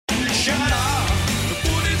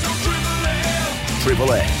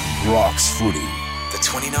Triple M rocks footy. The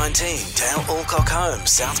 2019 Dale Alcock Home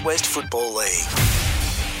Southwest Football League.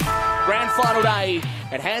 Grand final day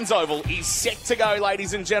at Hands Oval is set to go,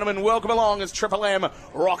 ladies and gentlemen. Welcome along as Triple M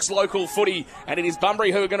rocks local footy. And it is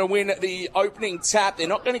Bunbury who are going to win the opening tap. They're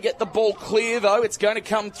not going to get the ball clear, though. It's going to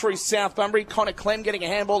come through South Bunbury. Connor Clem getting a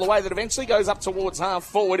handball away that eventually goes up towards half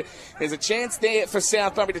forward. There's a chance there for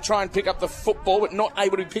South Bunbury to try and pick up the football, but not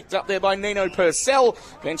able to be picked up there by Nino Purcell.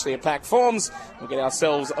 Eventually a pack forms. We'll get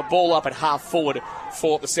ourselves a ball up at half forward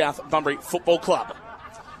for the South Bunbury Football Club.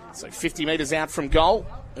 So 50 metres out from goal.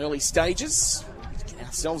 Early stages. Get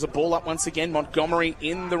ourselves a ball up once again. Montgomery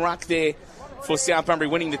in the ruck there for South Bunbury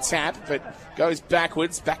winning the tap, but goes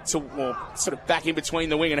backwards, back in between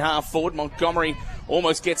the wing and half forward. Montgomery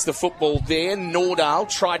almost gets the football there. Nordal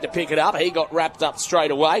tried to pick it up. He got wrapped up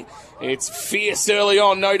straight away. It's fierce early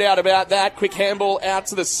on, no doubt about that. Quick handball out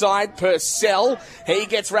to the side. Purcell, he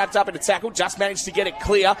gets wrapped up in a tackle, just managed to get it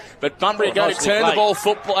clear, but Bunbury are going to turn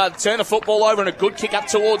the football over, and a good kick up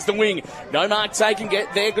towards the wing. No mark taken,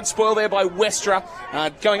 get there. Good spoil there by Westra.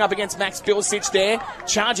 Going up against Max Bilsich there.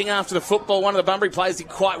 Charging after the football. One of the Bunbury players did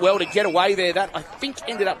quite well to get away there. That, I think,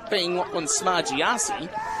 ended up being Lachlan Smargiassi.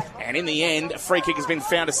 And in the end, a free kick has been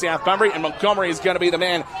found to South Bunbury, and Montgomery is going to be the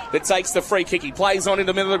man that takes the free kick. He plays on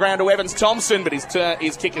into the middle of the ground to Evans Thompson, but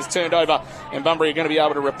his kick is turned over, and Bunbury are going to be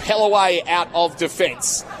able to repel away out of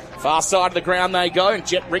defence. Far side of the ground they go, and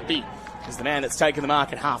Jet Rigby is the man that's taken the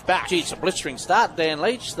mark at half back. Gee, it's a blistering start, Dan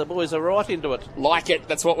Leach. The boys are right into it. Like it.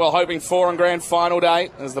 That's what we're hoping for on grand final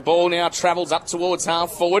day, as the ball now travels up towards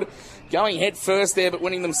half forward. Going head first there, but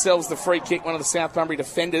winning themselves the free kick. One of the South Bunbury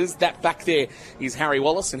defenders. That back there is Harry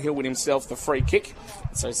Wallace, and he'll win himself the free kick.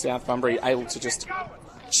 So South Bunbury able to just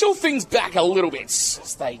chill things back a little bit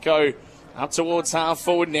as they go up towards half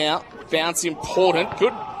forward now. Bounce important.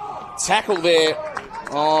 Good tackle there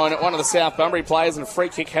on one of the South Bunbury players, and a free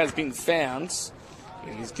kick has been found.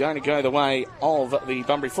 It is going to go the way of the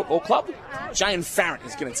Bunbury Football Club. Jane Farrant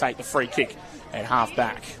is going to take the free kick at half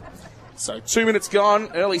back. So 2 minutes gone,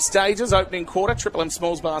 early stages, opening quarter. Triple M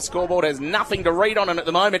Smalls Bar scoreboard has nothing to read on it at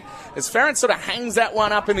the moment, as Farrant sort of hangs that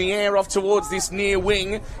one up in the air off towards this near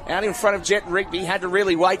wing. Out in front of Jet Rigby, had to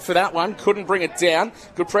really wait for that one, couldn't bring it down.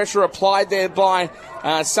 Good pressure applied there by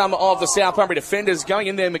some of the South Bunbury defenders. Going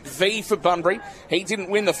in there, McVee for Bunbury. He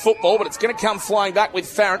didn't win the football, but it's going to come flying back with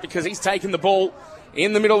Farrant, because he's taken the ball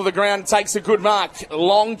in the middle of the ground, takes a good mark.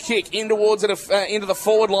 Long kick in towards it, into the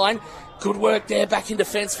forward line. Good work there, back in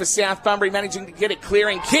defence for South Bunbury, managing to get a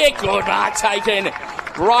clearing kick. Good mark taken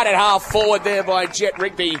right at half forward there by Jet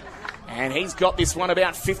Rigby. And he's got this one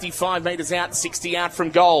about 55 metres out, 60 out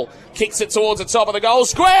from goal. Kicks it towards the top of the goal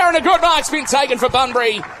square, and a good mark's been taken for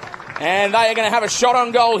Bunbury. And they are going to have a shot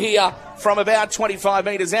on goal here from about 25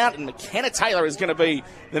 metres out, and McKenna Taylor is going to be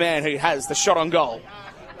the man who has the shot on goal.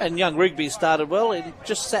 And young Rigby started well. He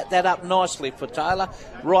just set that up nicely for Taylor.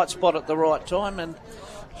 Right spot at the right time, and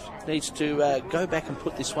needs to go back and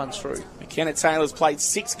put this one through. McKenna Taylor's played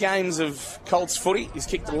 6 games of Colts footy. He's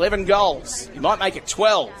kicked 11 goals. He might make it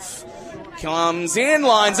 12. Comes in,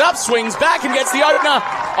 lines up, swings back, and gets the opener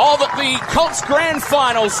of the Colts grand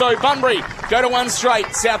final. So Bunbury go to one straight.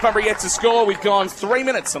 South Bunbury yet to score. We've gone 3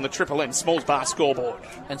 minutes on the Triple M Smalls Bar scoreboard.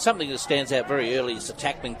 And something that stands out very early is the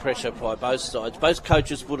tackling pressure by both sides. Both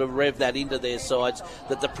coaches would have revved that into their sides,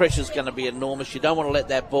 that the pressure's going to be enormous. You don't want to let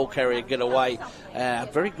that ball carrier get away.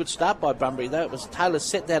 Very good start by Bunbury, though. It was Taylor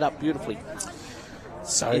set that up beautifully.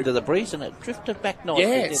 So into the breeze, and it drifted back nicely.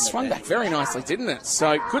 Yeah, it swung back very nicely, didn't it?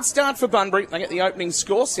 So good start for Bunbury. They get the opening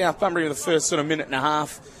score. South Bunbury with the first sort of minute and a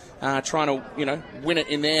half, trying to win it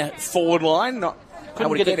in their forward line. Not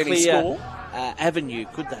able to get any score. Avenue,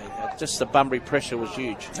 could they? Just the Bunbury pressure was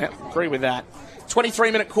huge. Yep, agree with that.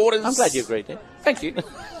 23-minute quarters. I'm glad you agreed there. Thank you.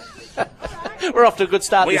 We're off to a good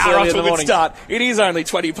start. We are off to a good start. It is only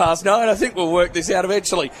 20 past 9. I think we'll work this out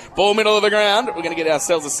eventually. Ball middle of the ground. We're going to get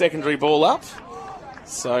ourselves a secondary ball up.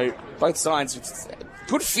 So both sides,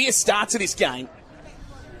 good fierce start to this game.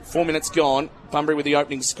 4 minutes gone. Bunbury with the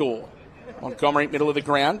opening score. Montgomery, middle of the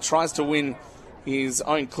ground, tries to win his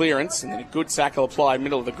own clearance, and then a good tackle applied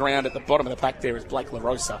middle of the ground. At the bottom of the pack there is Blake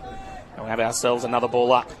LaRosa. And we'll have ourselves another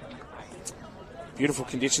ball up. Beautiful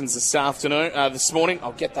conditions this morning.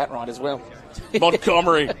 I'll get that right as well.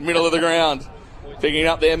 Montgomery, middle of the ground. Picking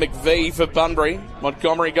up there, McVee for Bunbury.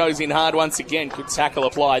 Montgomery goes in hard once again. Good tackle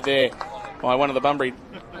applied there by one of the Bunbury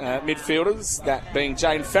midfielders, that being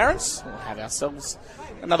Jane Farrant. We'll have ourselves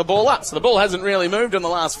another ball up. So the ball hasn't really moved in the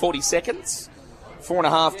last 40 seconds.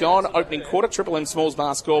 4.5 gone, opening quarter. Triple M Smalls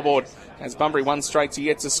Bar scoreboard as Bunbury one straight to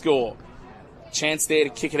yet to score. Chance there to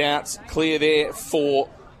kick it out. Clear there for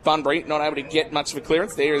Bunbury not able to get much of a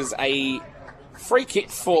clearance. There is a free kick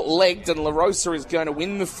for legged, and La Rosa is going to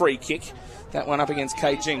win the free kick. That one up against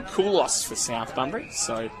KG Koulos for South Bunbury.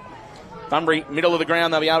 So Bunbury, middle of the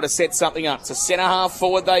ground, they'll be able to set something up. To centre half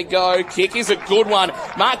forward they go. Kick is a good one.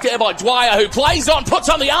 Marked there by Dwyer, who plays on, puts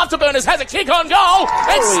on the afterburners, has a kick on goal,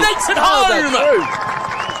 and sneaks it home.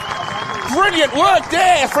 Brilliant work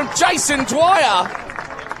there from Jason Dwyer.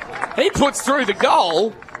 He puts through the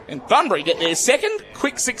goal, and Bunbury get their second.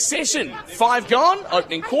 Quick succession. 5 gone,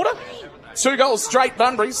 opening quarter. 2 goals straight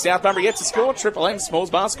Bunbury. South Bunbury yet to score. Triple M Smalls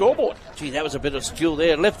Bar scoreboard. Gee, that was a bit of skill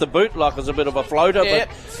there. Left the boot like it was a bit of a floater,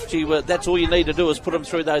 but that's all you need to do is put them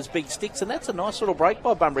through those big sticks, and that's a nice little break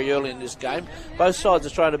by Bunbury early in this game. Both sides are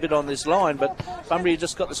trying a bit on this line, but Bunbury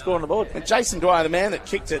just got the score on the board. And Jason Dwyer, the man that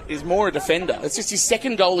kicked it, is more a defender. It's just his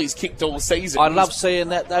second goal he's kicked all season. I love seeing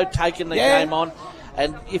that, though, taking the game on.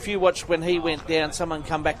 And if you watch when he went down, someone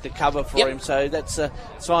come back to cover for him. So that's a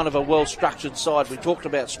sign of a well-structured side. We talked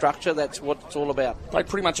about structure. That's what it's all about. Played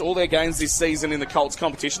pretty much all their games this season in the Colts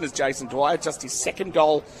competition as Jason Dwyer. Just his second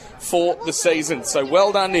goal for the season. So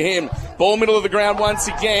well done to him. Ball middle of the ground once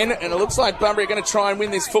again. And it looks like Bunbury are going to try and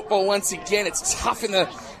win this football once again. It's tough in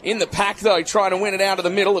the pack, though, trying to win it out of the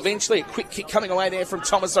middle. Eventually, a quick kick coming away there from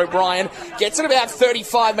Thomas O'Brien. Gets it about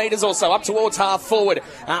 35 metres or so, up towards half forward.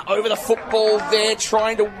 Over the football there,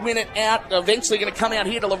 trying to win it out. Eventually going to come out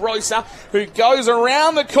here to La Rosa, who goes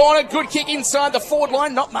around the corner. Good kick inside the forward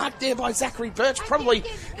line. Not marked there by Zachary Birch. Probably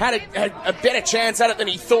had a better chance at it than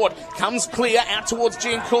he thought. Comes clear out towards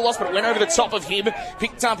Gian Koulos, but it went over the top of him.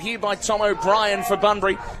 Picked up here by Tom O'Brien for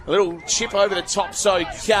Bunbury. A little chip over the top's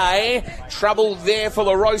okay. Trouble there for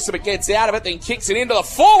La Rosa, but gets out of it, then kicks it into the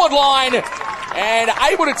forward line, and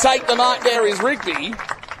able to take the mark there is Rigby,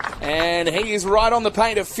 and he is right on the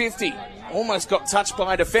paint of 50. Almost got touched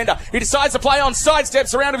by a defender. He decides to play on,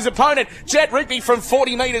 sidesteps around his opponent. Jet Rigby from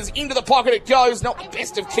 40 metres into the pocket it goes. Not the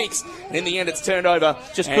best of kicks, and in the end it's turned over.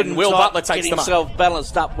 Just couldn't Will Butler takes the mark. Himself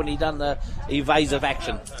balanced up when he done the evasive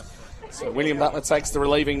action. So William Butler takes the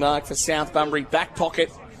relieving mark for South Bunbury. Back pocket,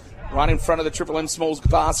 right in front of the Triple M Smalls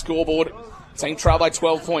Bar scoreboard. Team trail by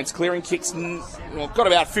 12 points. Clearing kicks, got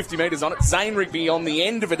about 50 metres on it. Zane Rigby on the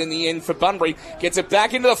end of it in the end for Bunbury. Gets it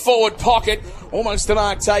back into the forward pocket. Almost the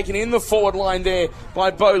mark taken in the forward line there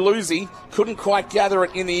by Bo Lucy. Couldn't quite gather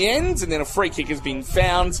it in the end. And then a free kick has been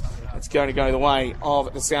found. It's going to go the way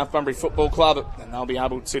of the South Bunbury Football Club. And they'll be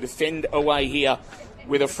able to defend away here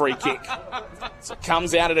with a free kick. So it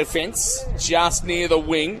comes out of defence just near the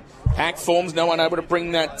wing. Pack forms, no one able to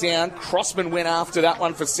bring that down. Crossman went after that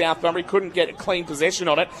one for South Bunbury. Couldn't get a clean possession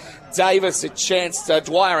on it. Davis,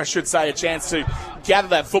 Dwyer, a chance to gather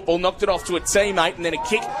that football. Knocked it off to a teammate, and then a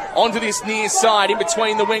kick onto this near side in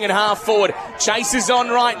between the wing and half forward. Chase is on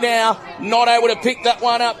right now. Not able to pick that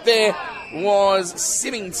one up there was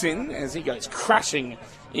Symington as he goes crashing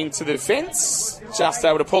into the defence. Just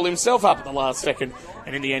able to pull himself up at the last second.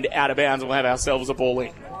 And in the end, out of bounds, we'll have ourselves a ball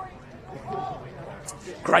in.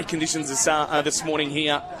 Great conditions this morning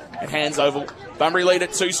here at Hands Oval. Bunbury lead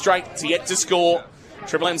at 2 straight. It's yet to score.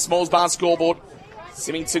 Triple M Smalls Bar scoreboard.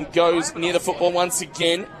 Symington goes near the football once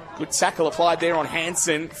again. Good tackle applied there on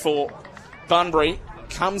Hansen for Bunbury.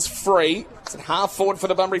 Comes free. It's at half forward for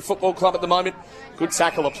the Bunbury Football Club at the moment. Good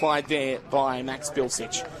tackle applied there by Max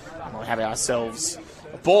Bilsich. And we'll have ourselves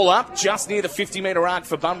a ball up just near the 50-metre arc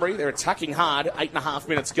for Bunbury. They're attacking hard. 8.5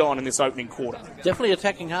 minutes gone in this opening quarter. Definitely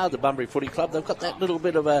attacking hard, the Bunbury Footy Club. They've got that little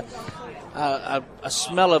bit of a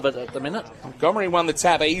smell of it at the minute. Montgomery won the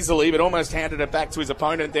tap easily, but almost handed it back to his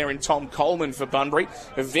opponent there in Tom Coleman for Bunbury.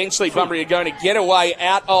 Eventually, Bunbury are going to get away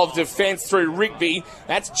out of defence through Rigby.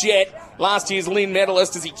 That's Jet, last year's Lynn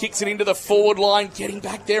medalist, as he kicks it into the forward line. Getting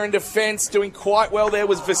back there in defence, doing quite well there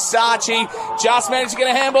was Versace. Just managed to get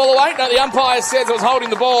a handball away. No, the umpire says it was holding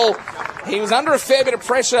the ball. He was under a fair bit of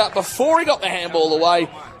pressure before he got the handball away.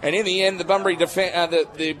 And in the end, the Bunbury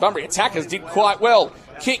the Bunbury attackers did quite well.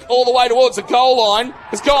 Kick all the way towards the goal line.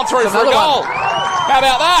 Has gone through for a goal. How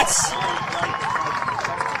about that?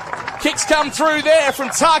 Kicks come through there from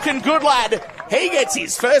Tarkin Goodlad. He gets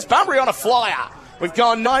his first. Bunbury on a flyer. We've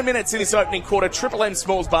gone 9 minutes in this opening quarter. Triple M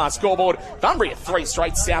Smalls Bar scoreboard. Bunbury at 3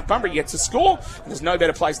 straight. South Bunbury yet to score. And there's no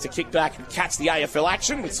better place to kick back and catch the AFL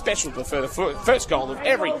action with special for the first goal of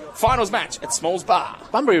every finals match at Smalls Bar.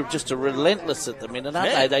 Bunbury are just relentless at the minute,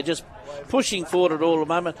 aren't they? They just pushing forward at all the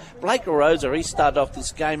moment. Blake Rosa, he started off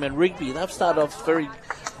this game, and Rigby, they've started off very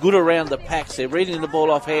good around the packs. They're reading the ball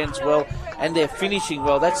off hands well, and they're finishing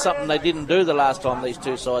well. That's something they didn't do the last time these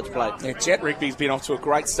two sides played. Yeah, Jet Rigby's been off to a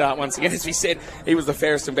great start once again. As we said, he was the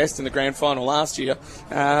fairest and best in the grand final last year.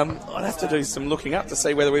 I'd have to do some looking up to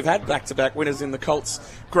see whether we've had back-to-back winners in the Colts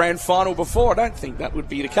grand final before. I don't think that would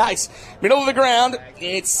be the case. Middle of the ground,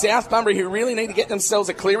 it's South Bunbury who really need to get themselves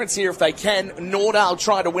a clearance here if they can. Nordale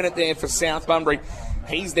trying to win it there for South Bunbury.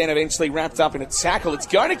 He's then eventually wrapped up in a tackle. It's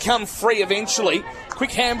going to come free eventually.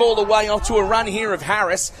 Quick handball away off to a run here of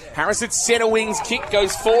Harris. Harris at centre wings. Kick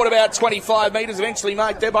goes forward about 25 metres. Eventually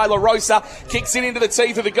marked there by La Rosa. Kicks it into the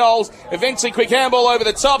teeth of the goals. Eventually quick handball over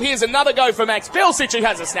the top. Here's another go for Max Bilsic, who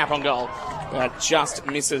has a snap on goal. Just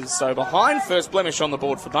misses. So behind, first blemish on the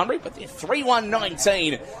board for Bunbury, but they're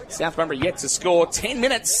 3-1-19. South Bunbury yet to score. 10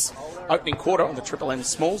 minutes. Opening quarter on the Triple M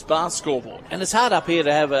Smalls Bar scoreboard. And it's hard up here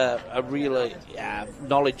to have a real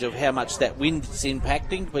knowledge of how much that wind is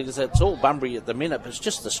impacting, because it's all Bunbury at the minute, but it's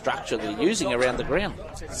just the structure they're using around the ground.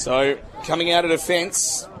 So coming out of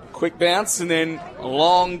defence, quick bounce and then a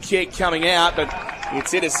long kick coming out, but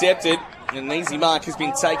it's intercepted. And an easy mark has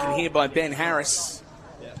been taken here by Ben Harris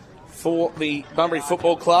for the Bunbury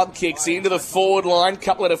Football Club. Kicks into the forward line.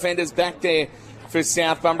 Couple of defenders back there for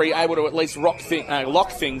South Bunbury, able to at least lock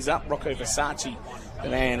things up. Rocco Versace, the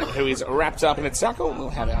man who is wrapped up in a tackle. We'll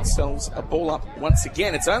have ourselves a ball up once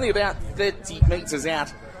again. It's only about 30 metres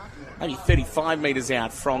out, maybe 35 metres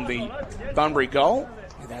out from the Bunbury goal.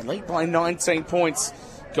 They lead by 19 points.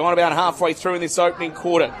 Gone about halfway through in this opening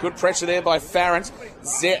quarter. Good pressure there by Farrant.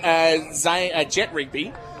 Jet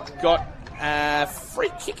Rigby got a free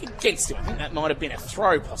kick against him. I think that might have been a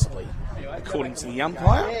throw, possibly, according to the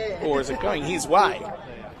umpire. Or is it going his way?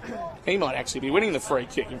 He might actually be winning the free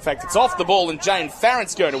kick. In fact, it's off the ball and Jane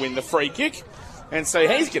Farrant's going to win the free kick. And so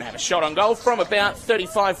he's going to have a shot on goal from about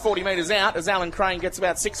 35, 40 metres out as Alan Crane gets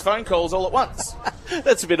about 6 phone calls all at once.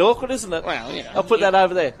 That's a bit awkward, isn't it? Well, you know, I'll put that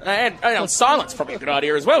over there. And on silence, probably a good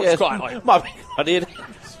idea as well. Yeah, It's quite like, might be a good idea.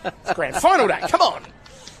 it's grand final day, come on.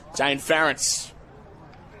 Jane Farrant,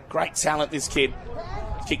 great talent, this kid.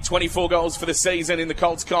 Kicked 24 goals for the season in the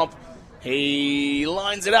Colts comp. He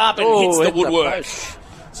lines it up and hits the woodwork.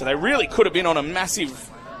 So they really could have been on a massive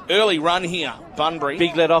early run here, Bunbury.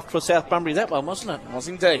 Big let off for South Bunbury, that one, wasn't it? Was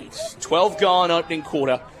indeed. 12 gone opening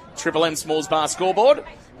quarter. Triple M Smalls Bar scoreboard.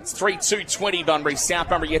 It's 3-2-20 Bunbury. South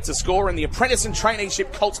Bunbury yet to score in the Apprentice and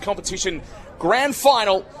Traineeship Colts competition grand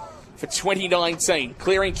final for 2019.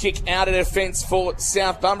 Clearing kick out of defence for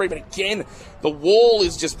South Bunbury, but again, the wall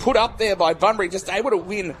is just put up there by Bunbury, just able to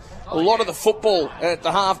win a lot of the football at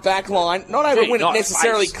the half-back line. Not able to win it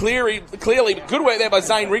necessarily clearly, but good work there by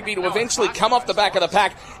Zane Rigby to eventually come off the back of the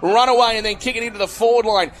pack, run away and then kick it into the forward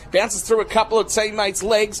line. Bounces through a couple of teammates'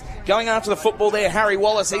 legs. Going after the football there, Harry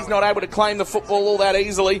Wallace. He's not able to claim the football all that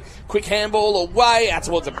easily. Quick handball away out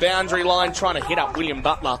towards the boundary line, trying to hit up William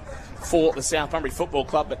Butler for the South Bunbury Football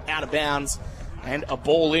Club, but out of bounds and a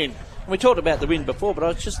ball in. We talked about the win before, but I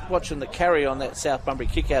was just watching the carry on that South Bunbury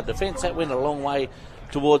kick-out defence. That went a long way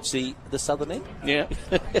towards the southern end. Yeah.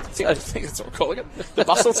 I think that's what we're calling it. The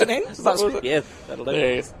Bustleton end? Yeah, that'll do.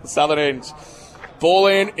 Yes, the southern end. Ball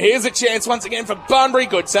in. Here's a chance once again for Bunbury.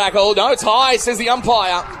 Good tackle. No, it's high, says the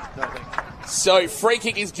umpire. So free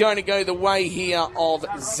kick is going to go the way here of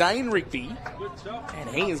Zane Rigby. And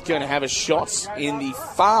he is going to have a shot in the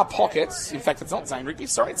far pockets. In fact, it's not Zane Rigby.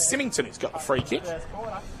 Sorry, it's Symington who's got the free kick.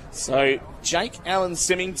 So Jake Allen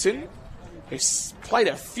Symington, who's played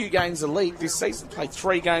a few games of league this season, played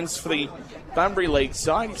 3 games for the Bunbury League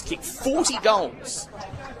side. He's kicked 40 goals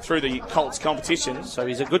through the Colts competition. So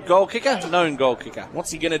he's a good goal kicker, known goal kicker.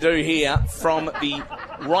 What's he going to do here from the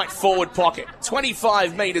right forward pocket?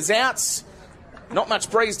 25 metres out. Not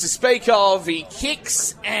much breeze to speak of. He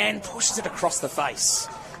kicks and pushes it across the face.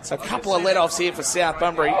 So a couple of let-offs here for South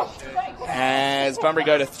Bunbury as Bunbury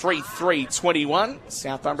go to 3-3-21.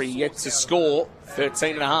 South Bunbury yet to score.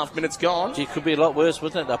 13 and a half minutes gone. Gee, could be a lot worse,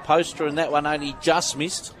 wouldn't it? A poster and that one only just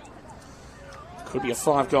missed. Could be a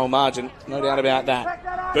 5-goal margin, no doubt about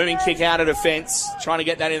that. Booming kick out of defence, trying to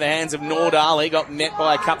get that in the hands of Nordale. He got met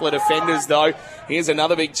by a couple of defenders, though. Here's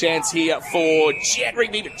another big chance here for Jet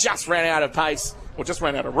Rigby, but just ran out of pace. Or just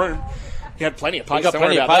ran out of room. He had plenty of pace. He got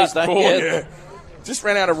plenty of pace, though. Yeah. Just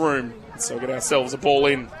ran out of room. So we'll get ourselves a ball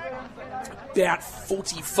in. About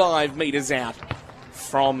 45 metres out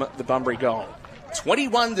from the Bunbury goal.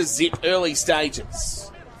 21-0 early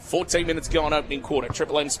stages. 14 minutes gone opening quarter.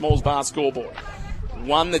 Triple M Smalls Bar scoreboard.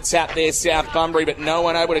 Won the tap there, South Bunbury, but no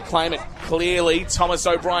one able to claim it. clearly. Thomas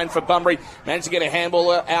O'Brien for Bunbury managed to get a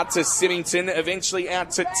handball out to Symington, eventually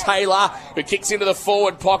out to Taylor, who kicks into the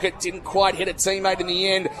forward pocket, didn't quite hit a teammate in the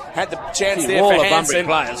end, had the chance there for Hansen.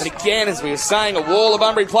 And again, as we were saying, a wall of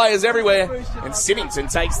Bunbury players everywhere, and Symington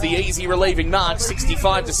takes the easy relieving mark,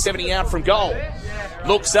 65-70 out from goal.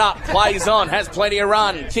 Looks up, plays on, has plenty of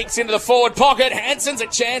run, kicks into the forward pocket. Hansen's a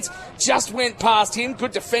chance, just went past him.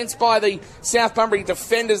 Good defence by the South Bunbury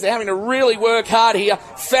defenders. They're having to really work hard here.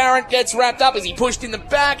 Farrant gets wrapped up as he pushed in the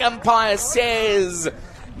back. Umpire says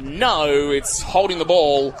no, it's holding the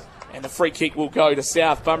ball. And the free kick will go to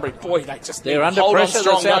South Bunbury. Boy, they're under pressure,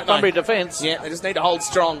 strong, the South Bunbury defence. Yeah, they just need to hold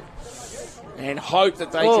strong and hope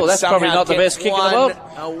that they can that's somehow probably not the best kick in the world.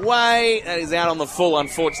 Away. That is out on the full,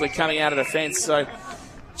 unfortunately, coming out of defence. So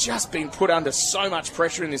just been put under so much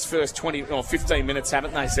pressure in this first 20 or 15 minutes,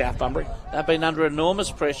 haven't they, South Bunbury? They've been under enormous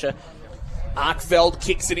pressure. Arkveld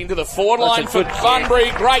kicks it into the forward line for Bunbury.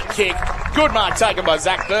 Great kick. Good mark taken by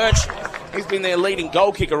Zach Birch. He's been their leading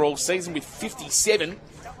goal kicker all season with 57.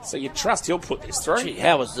 So you trust he'll put this through. Gee,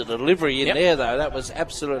 how was the delivery in there, though? That was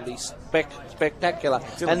absolutely spectacular.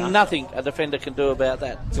 And nothing a defender can do about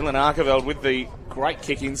that. Dylan Arkveld with the great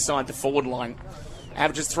kick inside the forward line.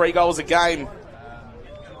 Averages 3 goals a game.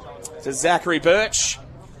 To Zachary Birch.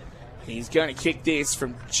 He's going to kick this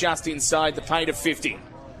from just inside the paint of 50.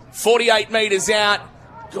 48 metres out.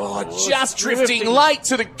 God, just drifting late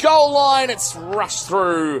to the goal line. It's rushed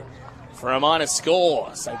through for a minor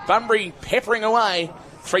score. So Bunbury peppering away.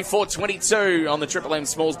 3-4-22 on the Triple M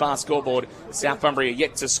Smalls Bar scoreboard. South Bunbury are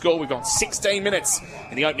yet to score. We've got 16 minutes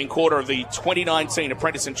in the opening quarter of the 2019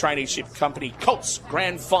 Apprentice and Traineeship Company Colts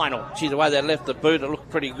Grand Final. Gee, the way they left the boot, it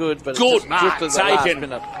looked pretty good. But good mark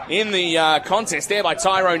taken in the contest there by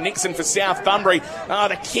Tyrone Nixon for South Bunbury.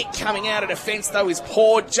 The kick coming out of defence, though, is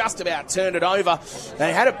poor. Just about turned it over.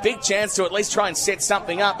 They had a big chance to at least try and set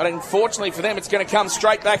something up, but unfortunately for them, it's going to come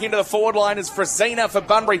straight back into the forward line as Frazina for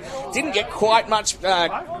Bunbury didn't get quite much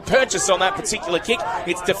purchase on that particular kick.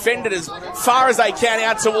 It's defended as far as they can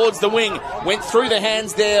out towards the wing. Went through the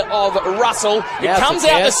hands there of Russell. It comes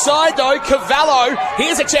out the side though. Cavallo.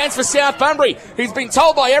 Here's a chance for South Bunbury. He's been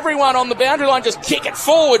told by everyone on the boundary line, just kick it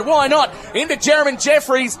forward. Why not? Into Jeremy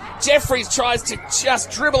Jeffries. Jeffries tries to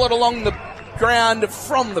just dribble it along the ground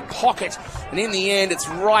from the pocket. And in the end, it's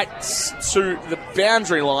right to the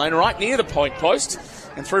boundary line, right near the point post.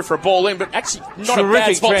 And through for a ball in, but actually not a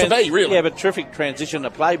bad spot to be, really. Yeah, but terrific transition to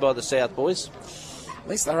play by the South boys. At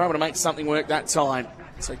least they were able to make something work that time.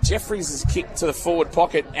 So Jeffries is kicked to the forward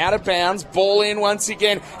pocket, out of bounds, ball in once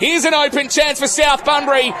again. Here's an open chance for South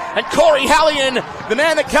Bunbury, and Corey Hallion, the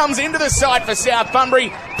man that comes into the side for South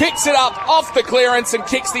Bunbury, picks it up off the clearance and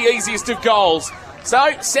kicks the easiest of goals.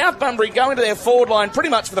 So South Bunbury go into their forward line pretty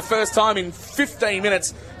much for the first time in 15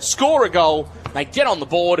 minutes, score a goal. They get on the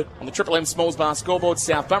board on the Triple M Smalls Bar scoreboard.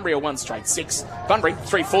 South Bunbury are 1 straight 6. Bunbury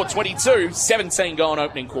 3-4-22, 17 goal in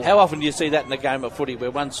opening quarter. How often do you see that in a game of footy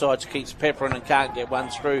where one side keeps peppering and can't get one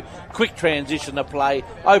through? Quick transition to play,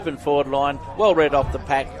 open forward line, well read off the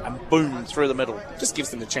pack, and boom, through the middle. Just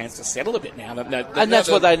gives them the chance to settle a bit now. And that's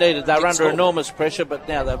what they needed. They were under enormous pressure, but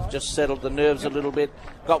now they've just settled the nerves a little bit.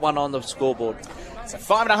 Got one on the scoreboard. So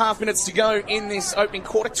 5.5 minutes to go in this opening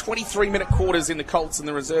quarter. 23-minute quarters in the Colts and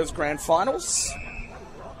the Reserves Grand Finals.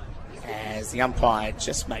 As the umpire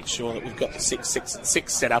just makes sure that we've got the 6-6-6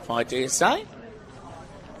 set up, I dare say.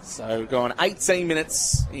 So we've gone 18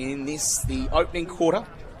 minutes in this, the opening quarter.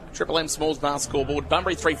 Triple M Smalls Bar scoreboard.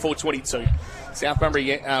 Bunbury 3-4-22. South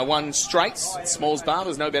Bunbury 1 straight. Smalls Bar,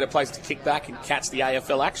 there's no better place to kick back and catch the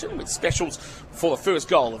AFL action with specials for the first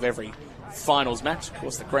goal of every finals match. Of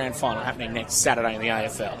course, the grand final happening next Saturday in the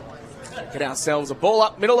AFL. Get ourselves a ball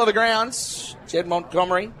up middle of the ground. Jed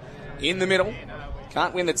Montgomery in the middle.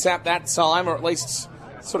 Can't win the tap that time, or at least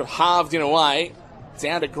sort of halved in a way.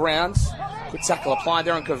 Down to ground. Good tackle applied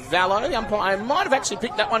there on Cavallo. The umpire might have actually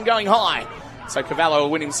picked that one going high. So Cavallo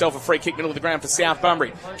will win himself a free kick middle of the ground for South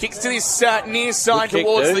Bunbury. Kicks to this near side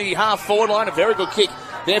towards the half-forward line. A very good kick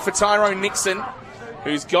there for Tyrone Nixon,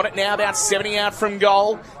 who's got it now about 70 out from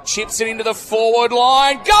goal. Chips it into the forward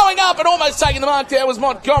line. Going up and almost taking the mark there was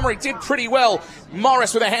Montgomery. Did pretty well.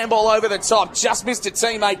 Morris with a handball over the top. Just missed a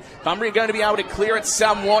teammate. Bunbury are going to be able to clear it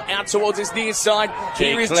somewhat out towards his near side.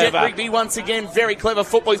 Here is Jet Rigby once again. Very clever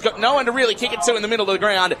football. He's got no one to really kick it to in the middle of the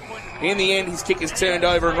ground. In the end, his kick is turned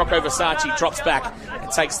over and Rocco Versace drops back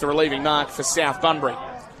and takes the relieving mark for South Bunbury.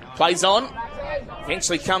 Plays on.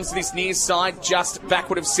 Eventually comes to this near side, just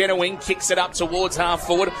backward of centre wing, kicks it up towards half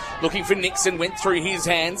forward, looking for Nixon, went through his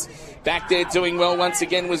hands. Back there doing well once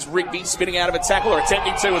again was Rigby, spinning out of a tackle, or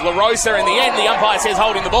attempting to with LaRosa. In the end, the umpire says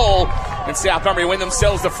holding the ball, and South Bunbury win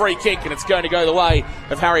themselves the free kick, and it's going to go the way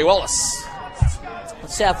of Harry Wallace.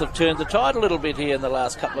 South have turned the tide a little bit here in the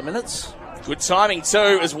last couple of minutes. Good timing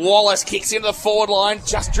too as Wallace kicks into the forward line,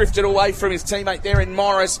 just drifted away from his teammate there in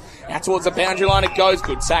Morris. Out towards the boundary line it goes.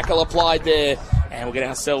 Good tackle applied there, and we'll get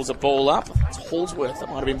ourselves a ball up. It's Hallsworth that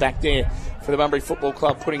might have been back there for the Bunbury Football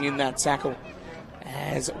Club putting in that tackle.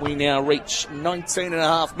 As we now reach 19 and a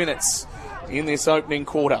half minutes in this opening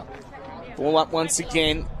quarter. Ball up once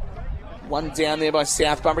again. One down there by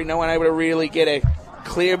South Bunbury. No one able to really get a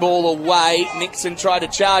clear ball away. Nixon tried to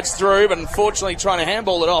charge through, but unfortunately trying to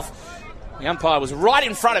handball it off. The umpire was right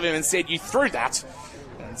in front of him and said, "You threw that."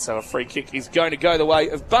 And so a free kick is going to go the way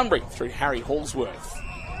of Bunbury through Harry Hallsworth.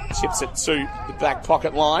 Chips it to the back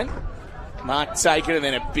pocket line. Mark taken, and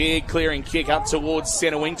then a big clearing kick up towards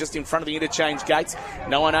centre wing, just in front of the interchange gates.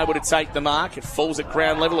 No one able to take the mark. It falls at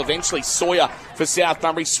ground level. Eventually Sawyer for South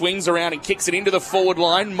Bunbury swings around and kicks it into the forward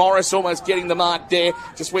line. Morris almost getting the mark there.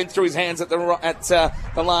 Just went through his hands at the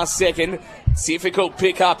last second. Difficult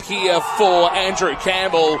pick up here for Andrew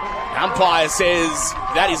Campbell. Umpire says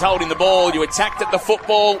that is holding the ball. You attacked at the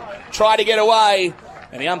football, try to get away.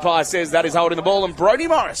 And the umpire says that is holding the ball, and Brodie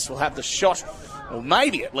Morris will have the shot. Or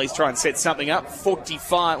maybe at least try and set something up.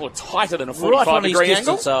 45, or tighter than a 45-degree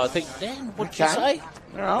angle. So I think, Dan, what'd you say?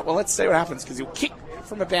 All right, well, let's see what happens, because he'll kick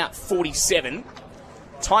from about 47.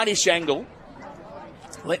 Tightish angle.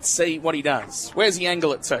 Let's see what he does. Where's the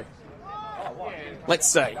angle it to?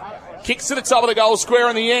 Let's see. Kicks to the top of the goal square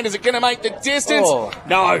in the end. Is it going to make the distance? Oh.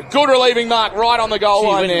 No. Good relieving mark right on the goal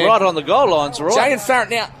line there. Right on the goal line's right. Jaden Farrett,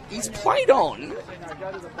 now, he's played on.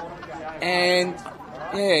 And...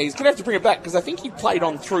 yeah, he's going to have to bring it back because I think he played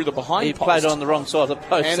on through the behind post. He played on the wrong side of the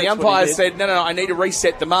post. And the umpire said, no, I need to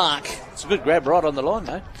reset the mark. It's a good grab right on the line,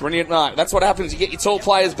 though. Brilliant mark. That's what happens. You get your tall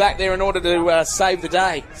players back there in order to save the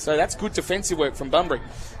day. So that's good defensive work from Bunbury.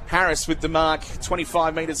 Harris with the mark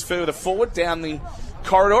 25 metres further forward down the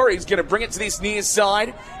corridor. He's going to bring it to this near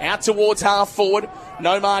side. Out towards half forward.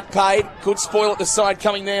 No mark paid. Good spoil at the side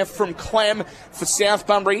coming there from Clem for South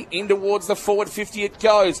Bunbury. In towards the forward 50 it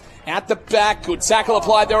goes. Out the back. Good tackle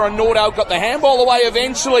applied there on Nordo. Got the handball away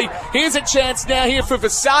eventually. Here's a chance now here for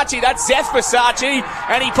Versace. That's Zeth Versace.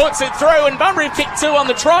 And he puts it through. And Bunbury have kicked two on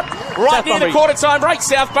the trot. Right South near Bunbury. The quarter time break.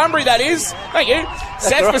 South Bunbury, that is. Thank you.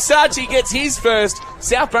 Zeth Versace gets his first.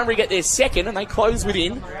 South Bunbury get their second. And they close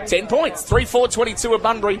within 10 points. 3-4-22 of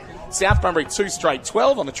Bunbury. South Bunbury 2 straight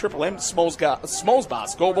 12 on the Triple M Smalls Bar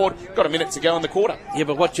scoreboard. Got a minute to go in the quarter. Yeah,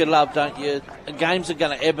 but what you love, don't you? Games are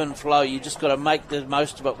going to ebb and flow. You just got to make the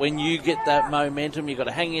most of it. When you get that momentum, you've got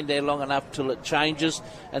to hang in there long enough till it changes.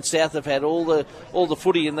 And South have had all the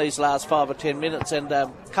footy in these last 5 or 10 minutes, and a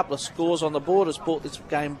couple of scores on the board has brought this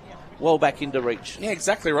game well back into reach. Yeah,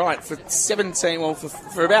 exactly right. For 17, well,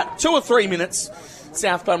 for about 2 or 3 minutes,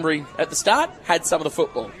 South Bunbury at the start had some of the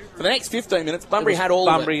football. For the next 15 minutes, Bunbury had all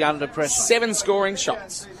Bunbury of it. Under pressure. 7 scoring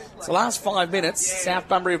shots. So the last 5 minutes, South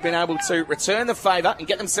Bunbury have been able to return the favour and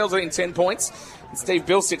get themselves within 10 points. And Steve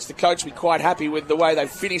Bilsich, the coach, will be quite happy with the way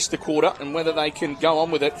they've finished the quarter and whether they can go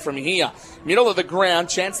on with it from here. Middle of the ground,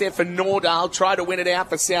 chance there for Nordale. Tried to win it out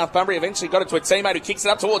for South Bunbury. Eventually got it to a teammate who kicks it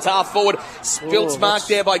up towards half forward. Spilt's mark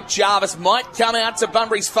there by Jarvis. Might come out to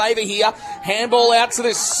Bunbury's favour here. Handball out to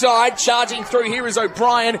the side. Charging through here is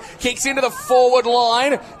O'Brien. Kicks into the forward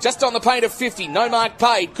line. Just on the paint of 50. No mark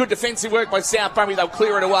paid. Good defensive work by South Bunbury. They'll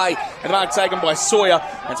clear it away. And the mark taken by Sawyer.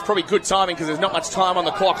 That's probably good timing because there's not much time on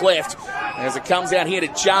the clock left. As it comes out here to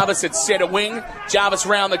Jarvis at centre wing. Jarvis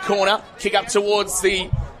round the corner. Kick up towards the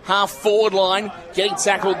half-forward line. Getting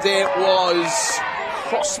tackled there was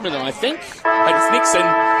Crossman, I think. But it's Nixon.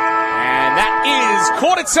 And that is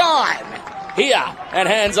quarter time here at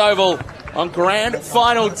Hands Oval on grand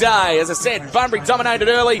final day. As I said, Bunbury dominated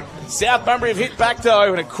early. South Bunbury have hit back,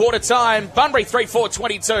 though, and at quarter time, Bunbury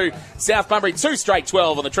 3-4-22. South Bunbury 2 straight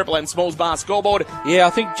 12 on the Triple M Smalls Bar scoreboard. Yeah,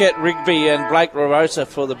 I think Jet Rigby and Blake LaRosa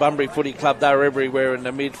for the Bunbury Footy Club, they're everywhere in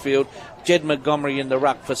the midfield. Jed Montgomery in the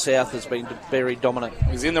ruck for South has been very dominant.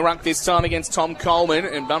 He's in the ruck this time against Tom Coleman,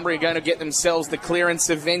 and Bunbury are going to get themselves the clearance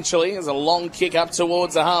eventually. There's a long kick up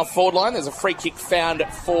towards the half-forward line. There's a free kick found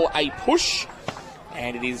for a push.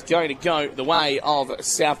 And it is going to go the way of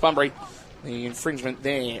South Bunbury. The infringement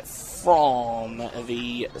there from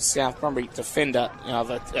the South Bunbury defender,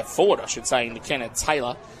 forward, I should say, McKenna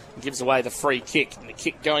Taylor. Gives away the free kick. And the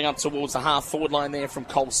kick going up towards the half-forward line there from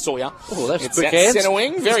Cole Sawyer. Oh, that's it's quick hands. Centre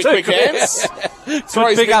wing. Very quick hands.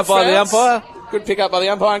 Good pick up by the umpire. Good pick up by the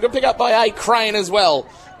umpire, and good pick up by A. Crane as well.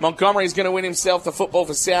 Montgomery's going to win himself the football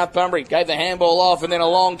for South Bunbury. Gave the handball off, and then a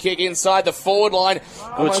long kick inside the forward line.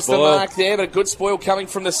 Almost the mark there, but a good spoil coming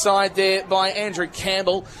from the side there by Andrew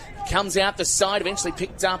Campbell. Comes out the side, eventually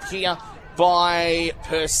picked up here by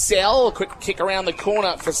Purcell. A quick kick around the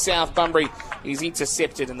corner for South Bunbury. He's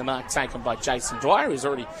intercepted, and the mark taken by Jason Dwyer, who's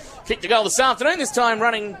already kicked a goal this afternoon, this time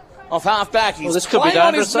running off half-back. His play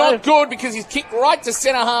on is not good because he's kicked right to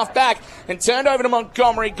centre half-back and turned over to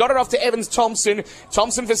Montgomery. Got it off to Evans Thompson.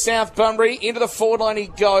 Thompson for South Bunbury. Into the forward line he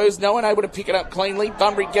goes. No one able to pick it up cleanly.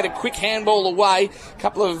 Bunbury get a quick handball away. A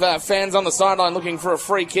couple of fans on the sideline looking for a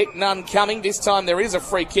free kick. None coming. This time there is a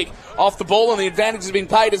free kick off the ball, and the advantage has been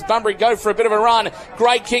paid as Bunbury go for a bit of a run.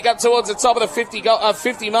 Great kick up towards the top of the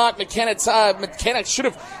 50 mark. McKenna should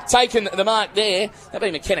have taken the mark there. That'd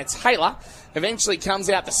be McKenna Taylor. Eventually comes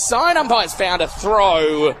out the side. Umpire's found a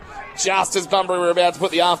throw just as Bunbury were about to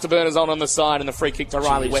put the afterburners on the side, and the free kick to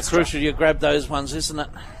Riley Westra. It's crucial you grab those ones, isn't it?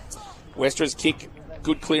 Westra's kick,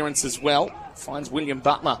 good clearance as well. Finds William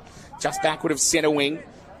Butler just backward of centre wing.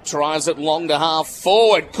 Drives it long to half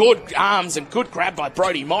forward. Good arms and good grab by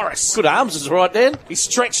Brodie Morris. Good arms is right, Dan. He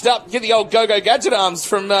stretched up, get the old go-go gadget arms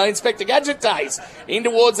from Inspector Gadget days. In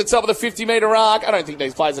towards the top of the 50-metre arc. I don't think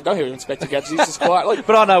these players know who Inspector Gadget is, just quietly.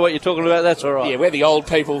 But I know what you're talking about, that's all right. Yeah, we're the old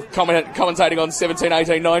people commentating on 17,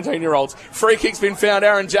 18, 19-year-olds. Free kick's been found.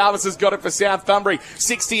 Aaron Jarvis has got it for South Bunbury.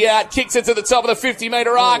 60 out, kicks it to the top of the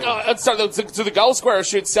 50-metre arc. To the goal square, I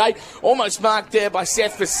should say. Almost marked there by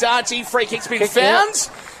Seth Versace. Free kick's been found.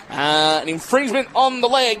 An infringement on the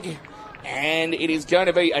leg, and it is going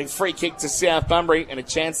to be a free kick to South Bunbury and a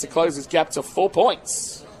chance to close this gap to 4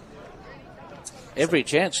 points. Every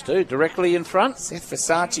chance too, directly in front. Seth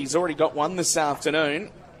Versace's already got one this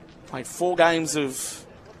afternoon. Played 4 games of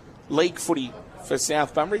league footy for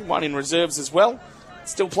South Bunbury, one in reserves as well.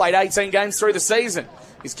 Still played 18 games through the season.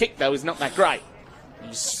 His kick, though, is not that great.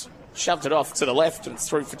 He's shoved it off to the left and it's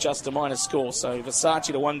through for just a minor score. So Versace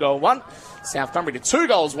to 1-1. South Bunbury to 2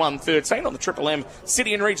 goals, 1-13 on the Triple M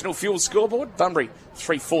City and Regional Fuel scoreboard. Bunbury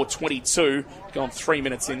 3-4-22. Gone 3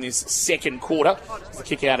 minutes in this second quarter. The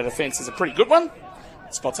kick out of defence is a pretty good one.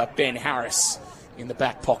 Spots up Ben Harris in the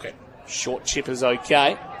back pocket. Short chip is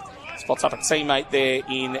okay. Spots up a teammate there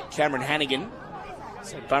in Cameron Hannigan.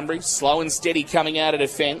 So Bunbury slow and steady coming out of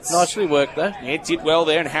defence. Nicely worked though. Yeah, it did well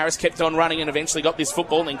there, and Harris kept on running and eventually got this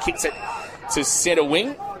football and then kicks it to centre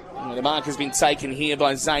wing. And the mark has been taken here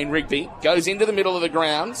by Zane Rigby. Goes into the middle of the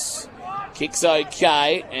grounds. Kicks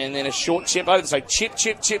okay, and then a short chip over. So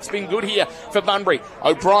chip's been good here for Bunbury.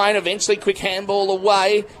 O'Brien eventually quick handball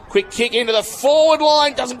away. Quick kick into the forward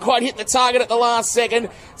line. Doesn't quite hit the target at the last second.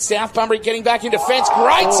 South Bunbury getting back in defence.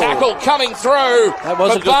 Great tackle coming through that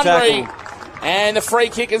was for a good Bunbury. Tackle. And the free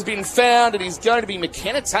kick has been found. It is going to be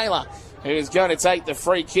McKenna Taylor who is going to take the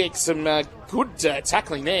free kick. Some good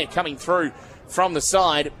tackling there coming through from the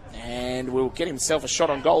side. And will get himself a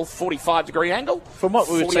shot on goal, 45-degree angle. From what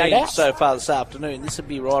we've seen so far this afternoon, this would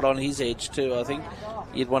be right on his edge too, I think.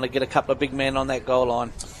 You'd want to get a couple of big men on that goal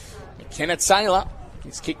line. McKenna Taylor,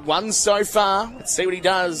 he's kicked one so far. Let's see what he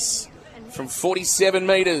does from 47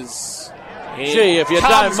 metres. Gee, if you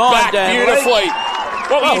don't mind, Dan. Beautifully.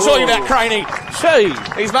 What were you talking about, Craney?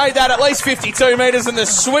 Gee. He's made that at least 52 metres, and the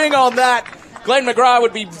swing on that, Glenn McGrath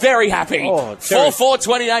would be very happy.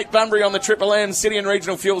 4-4-28 Bunbury on the Triple M City and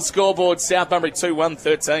Regional Fuel scoreboard. South Bunbury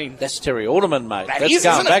 2-1-13. That's Terry Alderman, mate. That's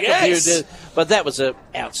going back yes. a few. But that was an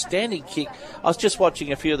outstanding kick. I was just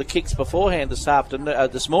watching a few of the kicks beforehand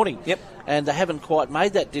this morning. Yep. And they haven't quite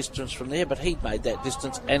made that distance from there, but he'd made that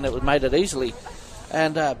distance and it made it easily.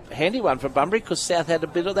 And a handy one for Bunbury because South had a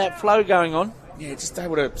bit of that flow going on. Yeah, just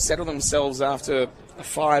able to settle themselves after a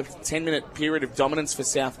 5-10 minute period of dominance for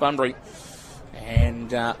South Bunbury. And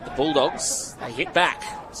the Bulldogs, they hit back.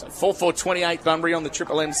 So 4-4-28 Bunbury on the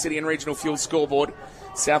Triple M City and Regional Fuel scoreboard.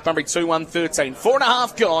 South Bunbury 2-1-13.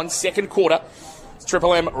 4.5 gone, second quarter. It's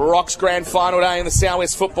Triple M Rocks Grand Final day in the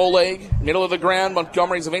SWFL Football League. Middle of the ground,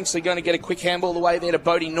 Montgomery's eventually going to get a quick handball away there to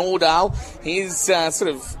Bodie Nordal. His sort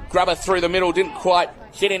of grubber through the middle didn't quite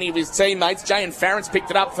hit any of his teammates. Jay and Farrence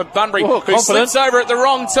picked it up for Bunbury, who slips over at the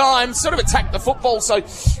wrong time, sort of attacked the football, so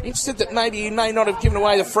interested that maybe he may not have given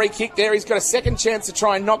away the free kick there. He's got a second chance to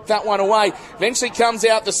try and knock that one away. Eventually comes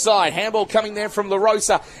out the side. Handball coming there from La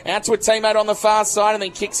Rosa, out to a teammate on the far side, and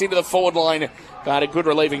then kicks into the forward line. But a good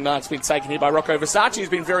relieving mark's been taken here by Rocco Versace, who's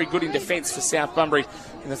been very good in defence for South Bunbury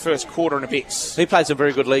in the first quarter and a bit. He played some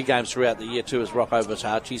very good league games throughout the year too as Rocco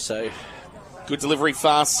Versace, so... Good delivery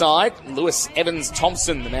far side. Lewis Evans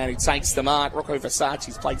Thompson, the man who takes the mark. Rocco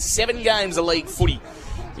Versace's played 7 games of league footy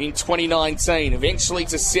in 2019. Eventually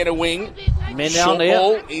to centre wing. Men down Short there.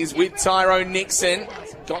 ball is with Tyrone Nixon.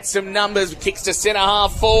 Got some numbers, kicks to centre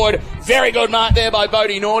half forward. Very good mark there by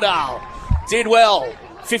Bodie Nordahl. Did well.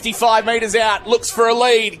 55 metres out, looks for a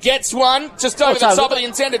lead, gets one, just over the top of the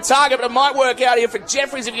intended target, but it might work out here for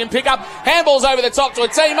Jeffries if he can pick up. Handballs over the top to a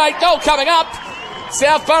teammate, goal coming up.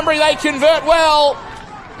 South Bunbury, they convert well.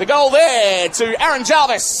 The goal there to Aaron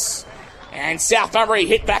Jarvis. And South Bunbury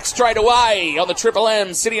hit back straight away on the Triple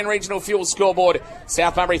M City and Regional Fuel scoreboard.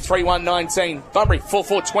 South Bunbury 3-1-19, Bunbury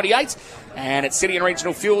 4-4-28. And at City and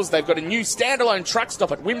Regional Fuels, they've got a new standalone truck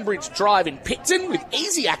stop at Wimbridge Drive in Picton with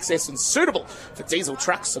easy access and suitable for diesel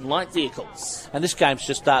trucks and light vehicles. And this game's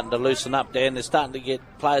just starting to loosen up, Dan. They're starting to get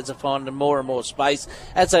players are finding more and more space.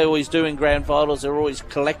 As they always do in grand finals, they're always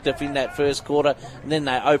collective in that first quarter, and then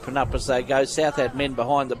they open up as they go. South had men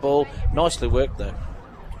behind the ball. Nicely worked, though.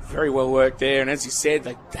 Very well worked there, and as you said,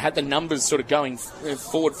 they had the numbers sort of going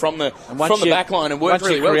forward from the back line and worked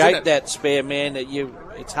really well. Once you create that spare man,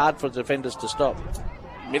 it's hard for defenders to stop.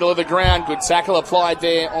 Middle of the ground, good tackle applied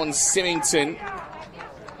there on Symington.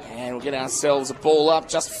 And we'll get ourselves a ball up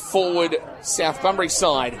just forward South Bunbury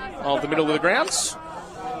side of the middle of the grounds.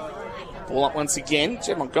 Ball up once again.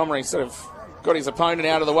 Jed Montgomery sort of got his opponent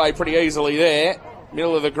out of the way pretty easily there.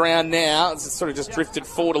 Middle of the ground now. It's sort of just drifted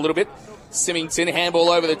forward a little bit. Symington, handball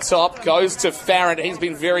over the top, goes to Farrant. He's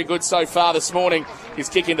been very good so far this morning. His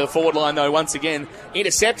kick into the forward line, though, once again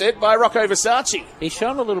intercepted by Rocco Versace. He's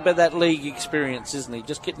shown a little bit of that league experience, isn't he?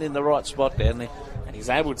 Just getting in the right spot down there. And he's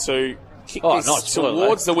able to kick this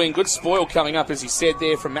towards the wing. Good spoil coming up, as you said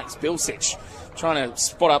there, from Max Bilsich. Trying to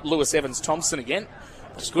spot up Lewis Evans-Thompson again.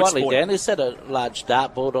 Slightly down. Is that a large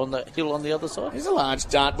dartboard on the hill on the other side? It's a large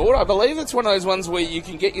dartboard. I believe it's one of those ones where you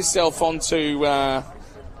can get yourself onto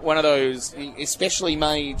one of those especially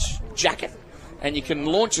made jacket and you can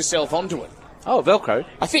launch yourself onto it. Oh, Velcro?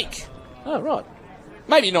 I think. Oh, right.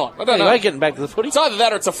 Maybe not. I don't know. Anyway, getting back to the footy. It's either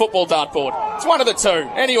that or it's a football dartboard. It's one of the two.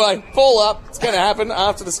 Anyway, ball up. It's going to happen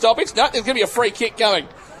after the stoppage. No, there's going to be a free kick going.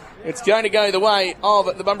 It's going to go the way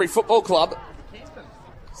of the Bunbury Football Club.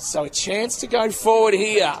 So a chance to go forward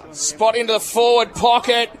here. Spot into the forward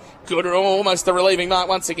pocket. Good, almost the relieving mark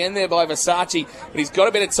once again there by Versace. But he's got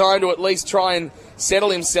a bit of time to at least try and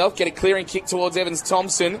settle himself, get a clearing kick towards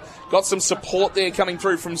Evans-Thompson. Got some support there coming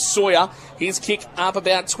through from Sawyer. His kick up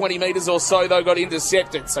about 20 metres or so, though, got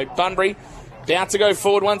intercepted. So Bunbury about to go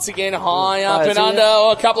forward once again, high up and under.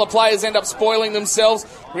 Oh, a couple of players end up spoiling themselves.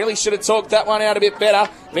 Really should have talked that one out a bit better.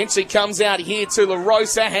 Eventually comes out here to La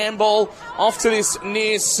Rosa. Handball off to this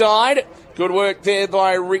near side. Good work there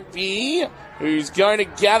by Rigby, who's going to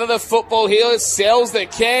gather the football here, sells the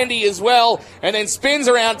candy as well, and then spins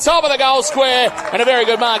around top of the goal square, and a very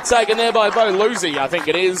good mark taken there by Bo Lucy, I think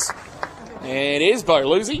it is. It is Bo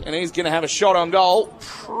Lucy, and he's going to have a shot on goal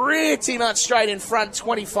pretty much straight in front,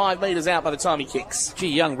 25 metres out by the time he kicks. Gee,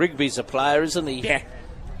 young Rigby's a player, isn't he? Yeah.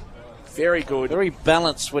 Very good. Very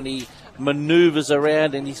balanced when he manoeuvres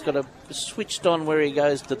around, and he's got a switched on where he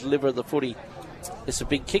goes to deliver the footy. It's a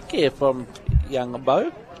big kick here from young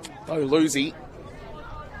Bo. Bo Lucy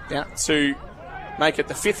about to make it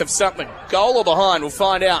the fifth of something. Goal or behind, we'll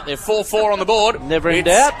find out. They're 4-4 on the board. Never in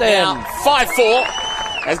doubt then. 5-4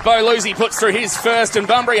 as Bo Lucy puts through his first, and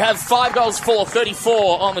Bunbury have 5 goals for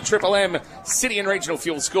 34 on the Triple M City and Regional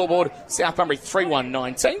Fuel scoreboard. South Bunbury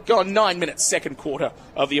 3-1-19. Gone 9 minutes, second quarter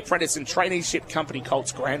of the Apprentice and Traineeship Company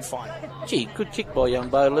Colts Grand Final. Gee, good kick by young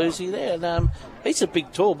Bo Lucy there. And he's a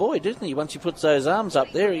big, tall boy, isn't he? Once he puts those arms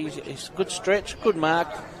up there, he's a good stretch, good mark,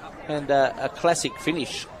 and a classic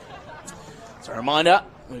finish. So a reminder,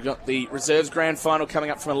 we've got the Reserves Grand Final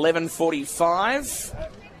coming up from 11:45.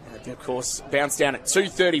 And of course, bounce down at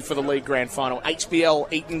 2:30 for the League Grand Final. HBL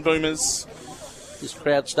Eton Boomers. This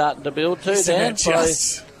crowd's starting to build too, Isn't Dan. it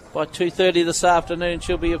just? By 2:30 this afternoon,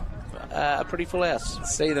 she'll be a pretty full house.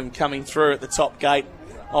 See them coming through at the top gate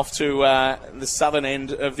off to the southern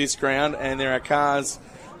end of this ground, and there are cars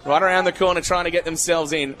right around the corner trying to get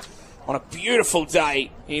themselves in on a beautiful day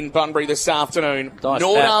in Bunbury this afternoon. Nice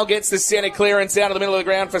Nordahl gets the centre clearance out of the middle of the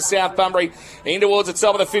ground for South Bunbury, in towards the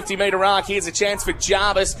top of the 50-metre arc. Here's a chance for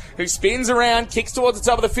Jarvis, who spins around, kicks towards the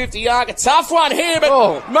top of the 50 arc. A tough one here,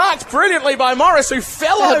 but marked brilliantly by Morris, who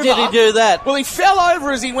fell over. How did he do that? Well, he fell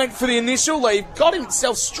over as he went for the initial leave, got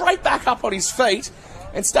himself straight back up on his feet,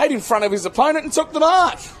 and stayed in front of his opponent and took the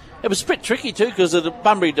mark. It was a bit tricky too, because the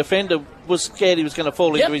Bunbury defender was scared he was going to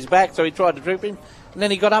fall into his back, so he tried to trip him, and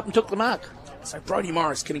then he got up and took the mark. So Brodie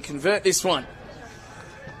Morris, can he convert this one?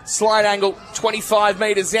 Slide angle, 25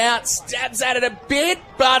 metres out, stabs at it a bit,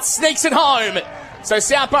 but sneaks it home. So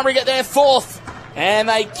South Bunbury get their fourth, and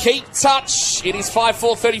they keep touch. It is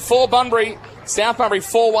 5-4-34 Bunbury. South Bunbury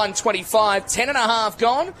 4-1-25, 10.5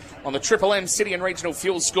 gone on the Triple M City and Regional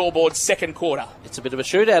Fuel scoreboard, second quarter. It's a bit of a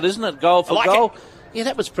shootout, isn't it? Goal for I like goal. it. Yeah,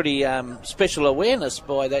 that was pretty special awareness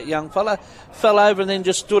by that young fella. Fell over and then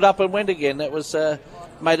just stood up and went again. That was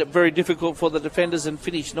made it very difficult for the defenders and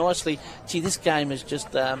finished nicely. Gee, this game is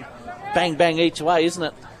just bang, bang each way, isn't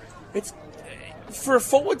it? It's for a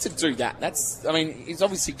forward to do that. He's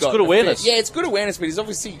obviously got good awareness. Yeah, it's good awareness, but he's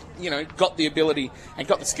obviously, got the ability and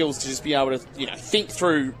got the skills to just be able to, think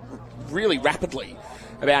through really rapidly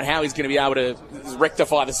about how he's going to be able to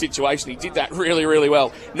rectify the situation. He did that really, really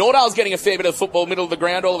well. Nordale's getting a fair bit of football, middle of the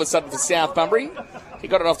ground, all of a sudden for South Bunbury. He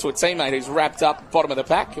got it off to a teammate who's wrapped up bottom of the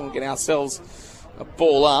pack, and we'll get ourselves a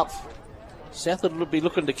ball up. South will be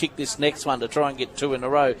looking to kick this next one to try and get 2 in a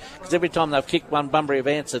row, because every time they've kicked one, Bunbury have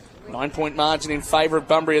answered. 9-point margin in favour of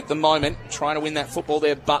Bunbury at the moment. Trying to win that football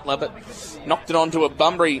there, Butler, but knocked it onto a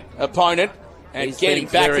Bunbury opponent. And He's getting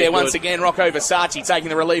back there good. once again, Rocco Versace taking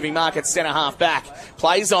the relieving mark at centre-half back.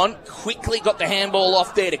 Plays on, quickly got the handball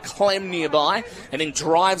off there to Clem nearby, and then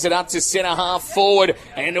drives it up to centre-half forward,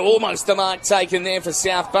 and almost the mark taken there for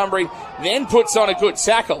South Bunbury. Then puts on a good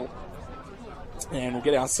tackle. And we'll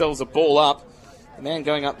get ourselves a ball up. The man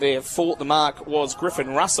going up there for the mark was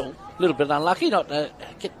Griffin Russell. A little bit unlucky not to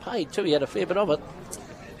get paid too. He had a fair bit of it.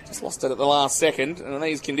 Just lost it at the last second, and in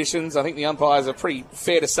these conditions, I think the umpires are pretty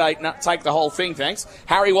fair to say, take the whole thing, thanks.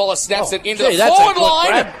 Harry Wallace snaps it into the forward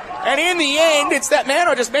line, and in the end, it's that man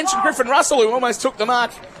I just mentioned, Griffin Russell, who almost took the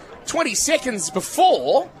mark 20 seconds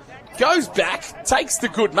before, goes back, takes the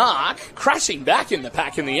good mark, crashing back in the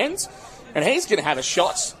pack in the end, and he's going to have a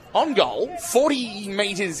shot on goal, 40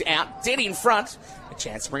 metres out, dead in front, a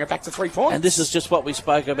chance to bring it back to 3 points. And this is just what we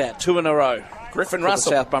spoke about, 2 in a row. Griffin for Russell.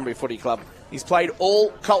 the South Bunbury Footy Club. He's played all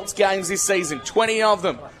Colts games this season, 20 of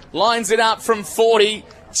them. Lines it up from 40,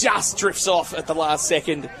 just drifts off at the last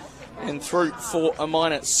second and through for a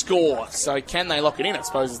minor score. So can they lock it in, I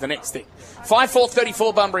suppose, is the next thing.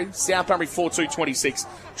 5-4-34 Bunbury, South Bunbury 4-2-26.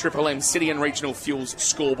 Triple M City and Regional Fuels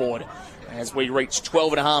scoreboard. As we reach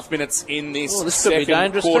 12.5 minutes in this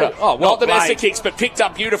second quarter. Oh, well, not the best of kicks, but picked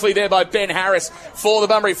up beautifully there by Ben Harris for the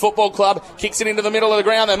Bunbury Football Club. Kicks it into the middle of the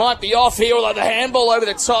ground. They might be off here, although the handball over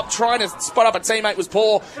the top, trying to spot up a teammate was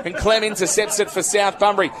poor, and Clem intercepts it for South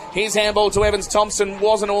Bunbury. His handball to Evans Thompson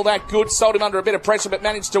wasn't all that good. Sold him under a bit of pressure, but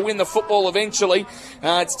managed to win the football eventually.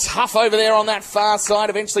 It's tough over there on that far side.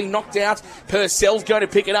 Eventually knocked out. Purcell's going to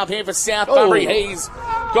pick it up here for South Bunbury. He's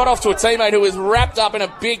got off to a teammate who was wrapped up in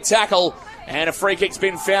a big tackle. And a free kick's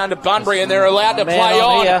been found to Bunbury, and they're allowed to play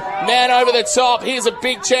on. Man over the top. Here's a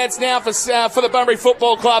big chance now for the Bunbury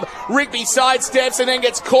Football Club. Rigby sidesteps and then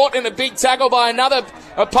gets caught in a big tackle by another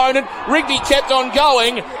opponent. Rigby kept on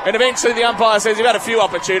going, and eventually the umpire says you've had a few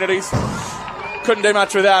opportunities. Couldn't do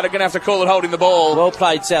much without it. Going to have to call it holding the ball. Well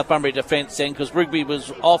played South Bunbury defence then, because Rigby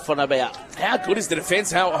was off and about. How good is the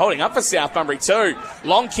defence holding up for South Bunbury too?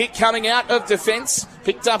 Long kick coming out of defence.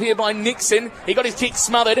 Picked up here by Nixon. He got his kick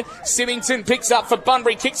smothered. Symington picks up for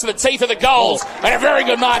Bunbury. Kicks to the teeth of the goals. And a very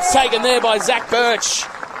good mark taken there by Zach Birch.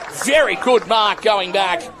 Very good mark going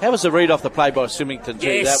back. How was the read off the play by Symington too?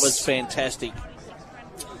 Yes. That was fantastic.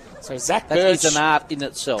 So Zach That Birch. is an art in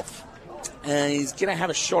itself. He's going to have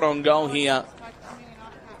a shot on goal here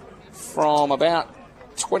from about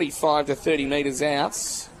 25 to 30 metres out.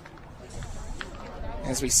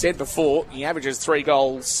 As we said before, he averages 3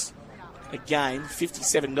 goals a game,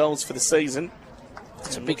 57 goals for the season.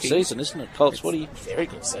 It's a big season, isn't it, Colts? What are you? Very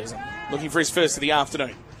good season. Looking for his first of the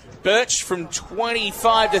afternoon. Birch from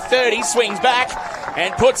 25 to 30 swings back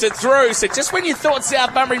and puts it through. So just when you thought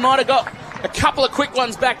South Bunbury might have got a couple of quick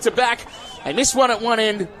ones back to back, they missed one at one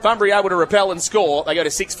end. Bunbury able to repel and score. They go to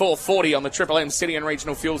 6-4-40 on the Triple M City and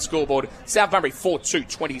Regional Fuel scoreboard. South Bunbury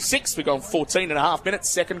 4-2-26. We've gone 14.5 minutes,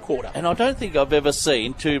 second quarter. And I don't think I've ever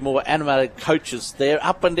seen 2 more animated coaches there,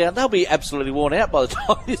 up and down. They'll be absolutely worn out by the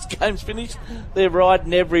time this game's finished. They're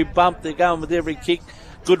riding every bump. They're going with every kick.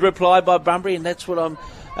 Good reply by Bunbury, and that's what I'm...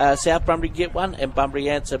 South Bunbury get one, and Bunbury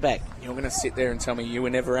answer back. You're going to sit there and tell me you were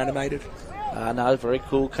never animated? No, very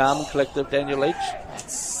cool, calm and collective, Daniel Leach.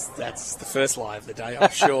 That's the first lie of the day,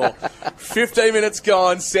 I'm sure. 15 minutes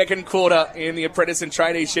gone, second quarter in the Apprentice and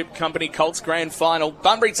Traineeship Company Colts Grand Final.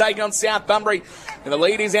 Bunbury taking on South Bunbury, and the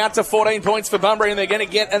lead is out to 14 points for Bunbury, and they're going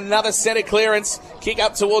to get another centre clearance. Kick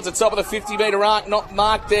up towards the top of the 50-metre arc, not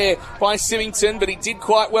marked there by Symington, but he did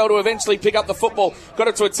quite well to eventually pick up the football. Got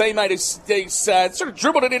it to a teammate who sort of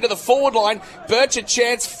dribbled it into the forward line. Birch a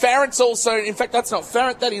chance. Farrant's also, in fact, that's not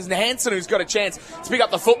Farrant, that is Hansen who's got a chance to pick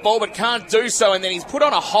up the football, but can't do so, and then he's put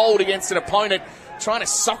on a hold against an opponent trying to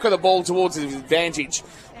soccer the ball towards his advantage.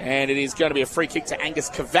 And it is going to be a free kick to Angus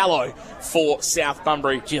Cavallo for South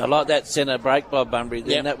Bunbury. Gee, I like that centre break by Bunbury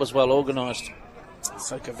then. Yep. That was well organised.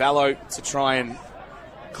 So Cavallo to try and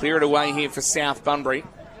clear it away here for South Bunbury.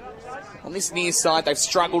 On this near side, they've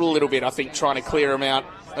struggled a little bit, I think, trying to clear them out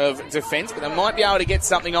of defence, but they might be able to get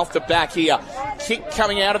something off the back here. Kick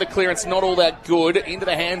coming out of the clearance, not all that good. Into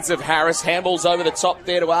the hands of Harris. Handballs over the top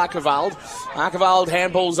there to Archibald. Archibald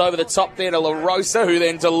handballs over the top there to La Rosa, who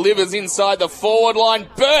then delivers inside the forward line.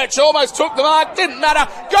 Birch almost took the mark, didn't matter.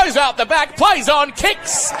 Goes out the back, plays on,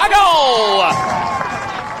 kicks, a goal!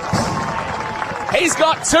 He's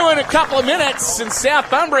got 2 in a couple of minutes, and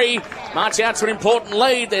South Bunbury march out to an important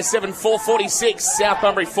lead. They're 7-4-46. South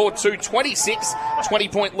Bunbury 4-2, 26.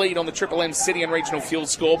 20-point lead on the Triple M City and Regional Fuel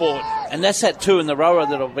scoreboard. And that's that 2 in the rower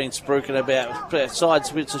that I've been spruiking about.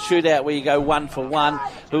 Sides, it's a shootout where you go 1 for 1.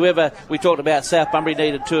 Whoever, we talked about South Bunbury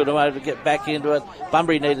needed 2 in a row to get back into it.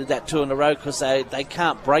 Bunbury needed that 2 in a row because they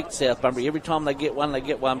can't break South Bunbury. Every time they get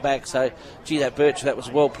one back. So, gee, that Birch, that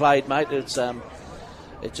was well played, mate. It's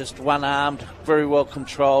just one-armed, very well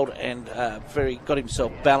controlled, and got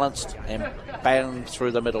himself balanced and banged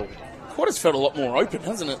through the middle. Quarter's felt a lot more open,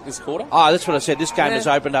 hasn't it, this quarter? Oh, that's what I said. This game has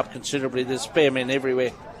opened up considerably. There's spare men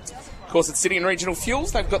everywhere. Of course, at City and Regional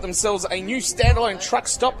Fuels, they've got themselves a new standalone truck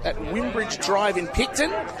stop at Wimbridge Drive in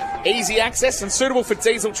Picton. Easy access and suitable for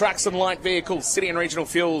diesel trucks and light vehicles. City and Regional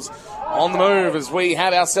Fuels on the move as we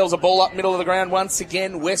have ourselves a ball up middle of the ground once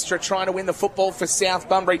again. Westra trying to win the football for South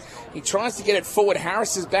Bunbury. He tries to get it forward.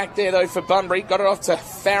 Harris is back there, though, for Bunbury. Got it off to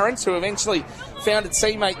Farrant, who eventually found a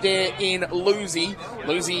teammate there in Lucy.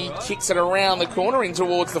 Lucy kicks it around the corner in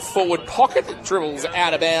towards the forward pocket. It dribbles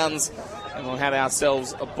out of bounds. And we'll have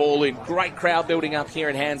ourselves a ball in. Great crowd building up here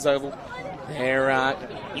at Hands Oval. They're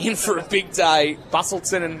in for a big day.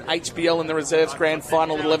 Bustleton and HBL in the reserves grand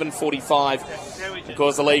final at 11:45. Of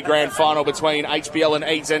course, the league grand final between HBL and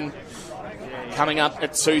Eton coming up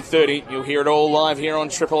at 2:30. You'll hear it all live here on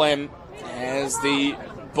Triple M as the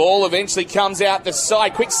ball eventually comes out the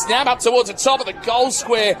side. Quick snap up towards the top of the goal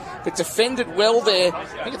square, but defended well there. I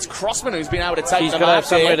think it's Crossman who's been able to take the mark have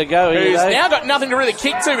somewhere to go. Who's now got nothing to really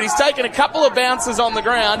kick to, but he's taken a couple of bounces on the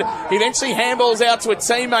ground. He eventually handballs out to a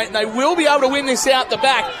teammate, and they will be able to win this out the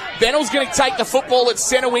back. Bennell's going to take the football at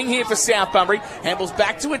centre wing here for South Bunbury. Handballs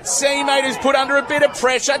back to a teammate who's put under a bit of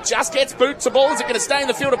pressure. Just gets boot to ball. Is it going to stay in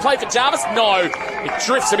the field to play for Jarvis? No. It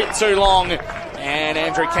drifts a bit too long. And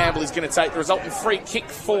Andrew Campbell is going to take the resultant free kick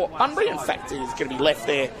for Bunbury. In fact, it is going to be left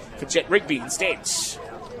there for Jet Rigby instead. So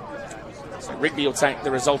Rigby will take the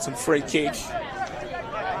resultant free kick.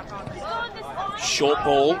 Short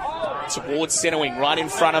ball towards centre wing, right in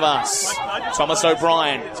front of us. Thomas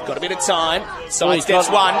O'Brien has got a bit of time.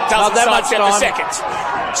 Sidesteps one, doesn't sidestep the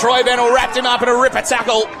second. Troy Bennell wrapped him up in a ripper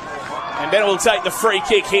tackle. And Bennell will take the free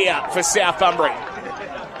kick here for South Bunbury.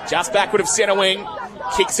 Just backward of centre wing.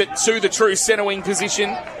 Kicks it to the true centre wing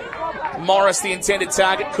position. Morris, the intended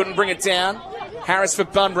target, couldn't bring it down. Harris for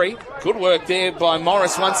Bunbury. Good work there by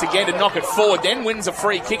Morris once again to knock it forward. Then wins a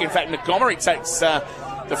free kick. In fact, Montgomery takes the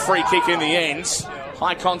free kick in the end.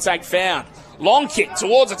 High contact found. Long kick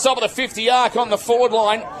towards the top of the 50 arc on the forward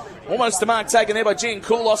line. Almost a mark taken there by Gian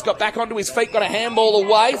Koulos. Got back onto his feet, got a handball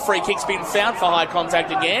away. Free kick's been found for high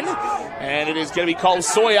contact again. And it is going to be Cole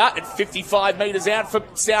Sawyer at 55 metres out for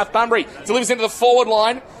South Bunbury. Delivers into the forward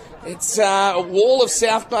line. It's a wall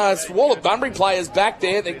of Bunbury players back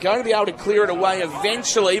there. They're going to be able to clear it away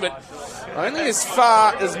eventually, but only as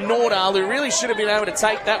far as Nordal, who really should have been able to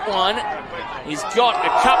take that one. He's got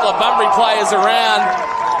a couple of Bunbury players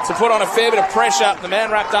around to put on a fair bit of pressure. The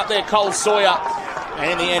man wrapped up there, Cole Sawyer, and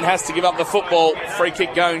in the end has to give up the football. Free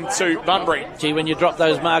kick going to Bunbury. Gee, when you drop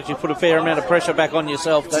those marks, you put a fair amount of pressure back on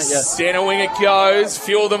yourself, don't you? Centre wing it goes.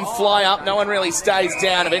 Few of them fly up. No one really stays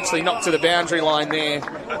down. Eventually knocked to the boundary line there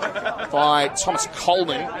by Thomas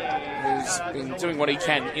Coleman, who's been doing what he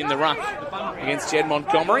can in the ruck against Jed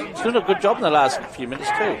Montgomery. He's doing a good job in the last few minutes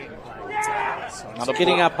too. So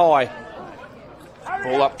getting up high.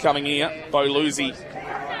 Ball up coming here. Bo Lucy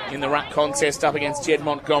in the ruck contest up against Jed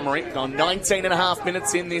Montgomery. Gone 19 and a half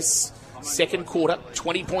minutes in this second quarter.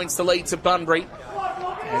 20 points to lead to Bunbury.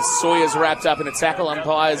 As Sawyer's wrapped up in a tackle,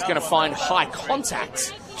 umpire's going to find high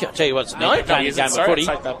contact. I'll tell you what's no, he isn't. Sorry,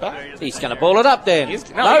 I'll take that back. He's going to ball it up then. He's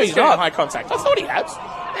not. High contact. I thought he had.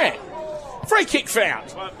 Yeah. Free kick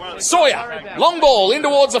found. Sawyer, long ball in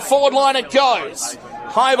towards the forward line it goes.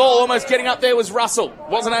 High ball almost getting up there was Russell.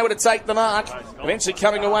 Wasn't able to take the mark. Eventually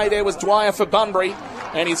coming away there was Dwyer for Bunbury.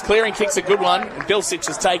 And his clearing kick's a good one. And Bilsich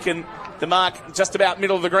has taken the mark just about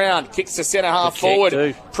middle of the ground. Kicks to centre half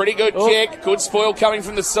forward. Pretty good kick. Good spoil coming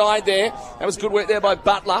from the side there. That was good work there by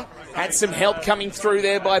Butler. Had some help coming through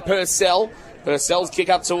there by Purcell. Purcell's kick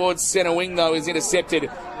up towards centre wing, though, is intercepted.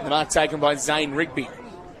 And the mark taken by Zane Rigby.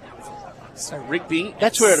 So Rigby...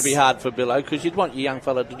 That's where it'd be hard for Billo, because you'd want your young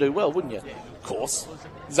fella to do well, wouldn't you? Of course.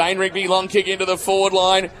 Zane Rigby, long kick into the forward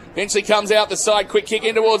line. Eventually comes out the side, quick kick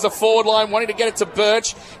in towards the forward line, wanting to get it to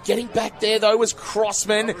Birch. Getting back there, though, was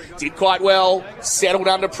Crossman. Did quite well, settled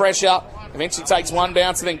under pressure. Eventually takes one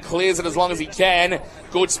bounce and then clears it as long as he can.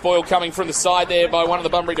 Good spoil coming from the side there by one of the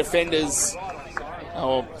Bunbury defenders.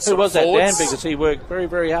 Who was that, Dan? Because he worked very,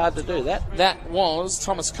 very hard to do that. That was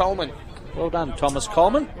Thomas Coleman. Well done, Thomas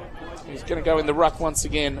Coleman. He's going to go in the ruck once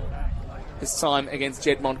again, this time against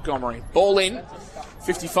Jed Montgomery. Ball in,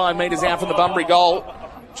 55 metres out from the Bunbury goal.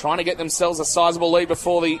 Trying to get themselves a sizable lead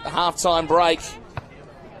before the half-time break.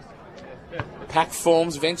 Pack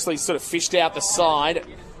forms, eventually sort of fished out the side.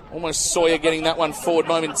 Almost Sawyer getting that one forward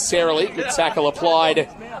momentarily. Good tackle applied.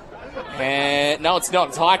 And no, it's not.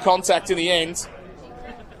 It's high contact in the end.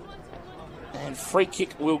 And free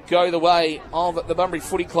kick will go the way of the Bunbury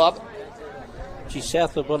Footy Club. Gee,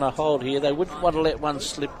 Southwood want to hold here. They wouldn't want to let one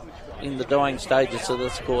slip in the dying stages of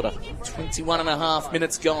this quarter. 21 and a half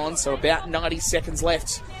minutes gone, so about 90 seconds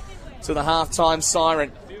left to the half-time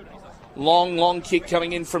siren. Long kick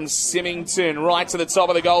coming in from Symington, right to the top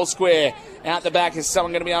of the goal square. Out the back, is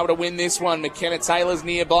someone going to be able to win this one? McKenna Taylor's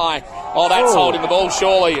nearby. Oh, that's holding the ball,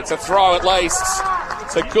 surely. It's a throw at least.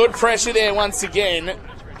 So good pressure there once again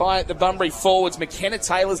by the Bunbury forwards. McKenna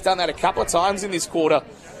Taylor's done that a couple of times in this quarter.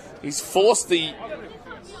 He's forced the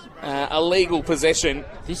illegal possession.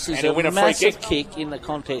 This is a massive kick in the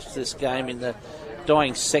context of this game in the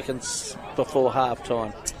dying seconds before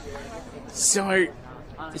half-time. So...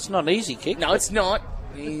 it's not an easy kick. No, it's not.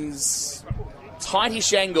 He's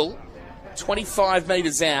tightish angle, 25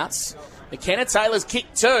 metres out. McKenna Taylor's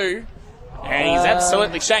kicked too, and he's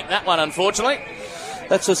absolutely shanked that one, unfortunately.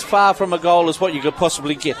 That's as far from a goal as what you could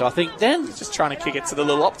possibly get, I think, Dan. He's just trying to kick it to the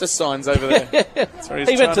little Optus signs over there.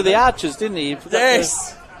 He went to the Archers, didn't he?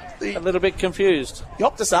 Yes. A little bit confused. The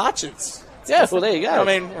Optus Archers. Yeah, well, there you go. I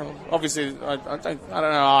mean, obviously, I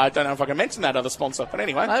don't know if I can mention that other sponsor, but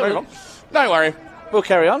anyway, move on. Don't worry. We'll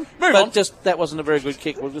carry on. Move on. Just that wasn't a very good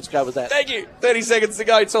kick. We'll just go with that. Thank you. 30 seconds to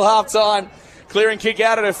go till half-time. Clearing kick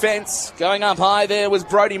out of defence. Going up high there was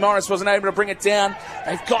Brodie Morris. Wasn't able to bring it down.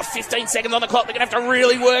 They've got 15 seconds on the clock. They're going to have to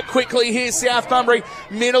really work quickly here. South Bunbury,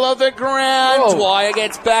 middle of the ground. Whoa. Dwyer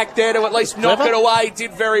gets back there to at least knock it away.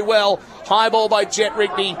 Did very well. High ball by Jet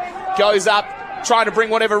Rigby. Goes up. Trying to bring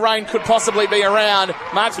whatever rain could possibly be around.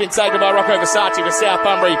 Mark's been taken by Rocco Versace for South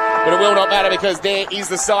Bunbury, but it will not matter because there is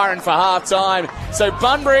the siren for half-time. So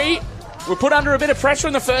Bunbury were put under a bit of pressure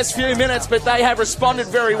in the first few minutes, but they have responded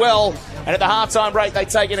very well. And at the half-time break, they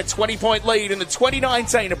take in a 20-point lead in the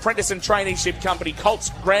 2019 Apprentice and Traineeship Company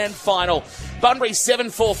Colts Grand Final. Bunbury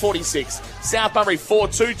 7-4-46. South Bunbury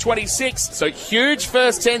 4-2-26. So huge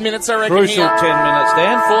first 10 minutes, I reckon. Crucial 10 minutes,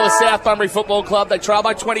 Dan. For the South Bunbury Football Club. They trail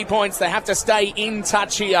by 20 points. They have to stay in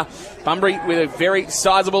touch here. Bunbury with a very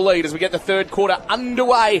sizable lead as we get the third quarter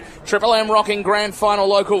underway. Triple M rocking Grand Final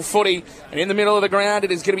local footy. And in the middle of the ground,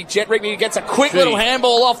 it is going to be Jet Rigby who gets a quick little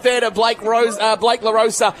handball off there to Blake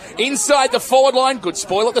LaRosa inside the forward line. Good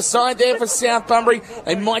spoil at the side there for South Bunbury.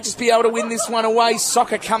 They might just be able to win this one away.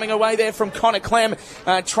 Soccer coming away there from Connor Clem,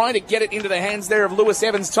 trying to get it into the hands there of Lewis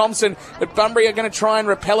Evans-Thompson, but Bunbury are going to try and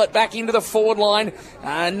repel it back into the forward line.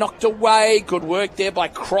 Knocked away. Good work there by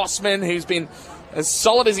Crossman, who's been as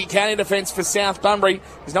solid as he can in defence for South Bunbury.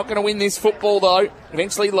 He's not going to win this football, though.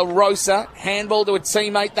 Eventually, LaRosa, handball to a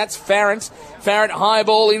teammate. That's Farrant. Farrant, high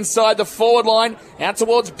ball inside the forward line. Out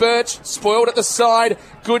towards Birch. Spoiled at the side.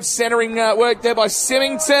 Good centering work there by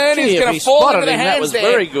Symington. He's going to fall into the hands there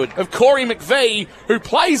very good. of Corey McVee, who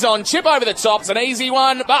plays on. Chip over the top. It's an easy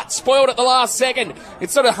one, but spoiled at the last second. It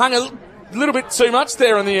sort of hung a little bit too much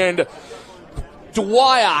there in the end.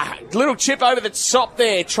 Dwyer, little chip over the top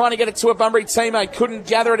there, trying to get it to a Bunbury teammate, couldn't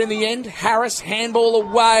gather it in the end. Harris, handball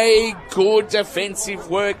away. Good defensive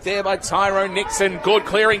work there by Tyrone Nixon. Good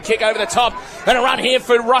clearing kick over the top. And a run here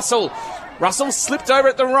for Russell. Russell slipped over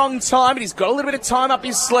at the wrong time, but he's got a little bit of time up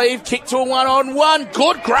his sleeve. Kick to a one-on-one.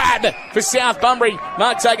 Good grab for South Bunbury.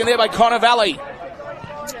 Mark taken there by Connor Valley.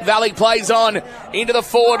 Valley plays on into the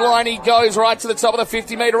forward line. He goes right to the top of the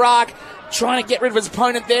 50-metre arc. Trying to get rid of his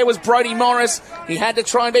opponent there was Brodie Morris. He had to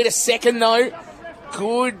try and beat a second, though.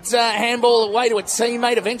 Good handball away to a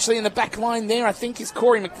teammate. Eventually in the back line there, I think, is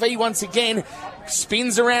Corey McVee once again.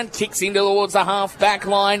 Spins around, kicks in towards the half-back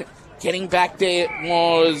line. Getting back there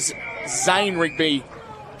was Zane Rigby.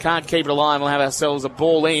 Can't keep it alive. We'll have ourselves a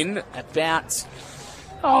ball in about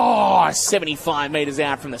Oh, 75 metres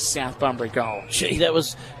out from the South Bunbury goal. Gee, that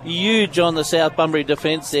was huge on the South Bunbury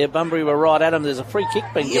defence there. Bunbury were right at him. There's a free kick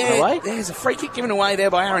being given away. There's a free kick given away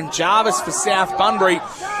there by Aaron Jarvis for South Bunbury.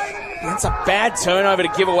 That's a bad turnover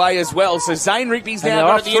to give away as well. So Zane Rigby's now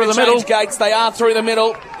got at the interchange gates. They are through the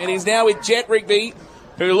middle. And he's now with Jet Rigby,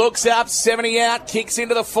 who looks up, 70 out, kicks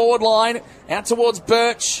into the forward line, out towards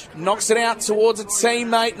Birch, knocks it out towards a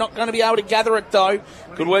teammate, not going to be able to gather it though.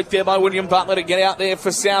 Good work there by William Butler to get out there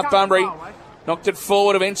for South Bunbury. Knocked it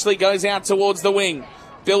forward, eventually goes out towards the wing.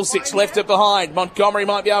 Bilsich left it behind. Montgomery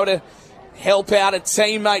might be able to help out a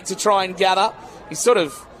teammate to try and gather. He's sort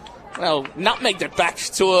of, nutmegged it back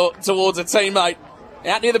towards a teammate.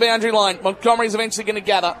 Out near the boundary line. Montgomery's eventually going to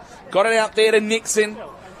gather. Got it out there to Nixon.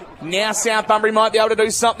 Now South Bunbury might be able to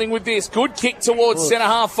do something with this. Good kick towards centre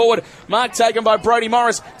half forward. Mark taken by Brodie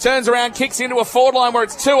Morris. Turns around, kicks into a forward line where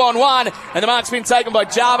it's 2-on-1. And the mark's been taken by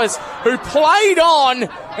Jarvis, who played on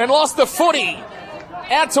and lost the footy.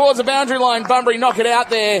 Out towards the boundary line. Bunbury knock it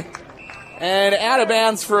out there. And out of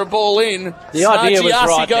bounds for a ball in. The idea was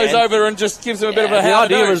right, goes over and just gives him a bit of a The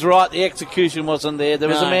idea was right. The execution wasn't there. There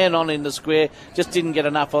was a man on in the square. Just didn't get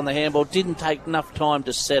enough on the handball. Didn't take enough time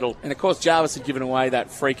to settle. And, of course, Jarvis had given away that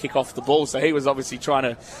free kick off the ball. So he was obviously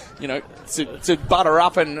trying to, to butter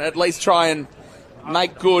up and at least try and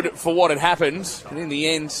make good for what had happened. And in the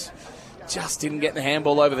end, just didn't get the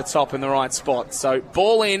handball over the top in the right spot. So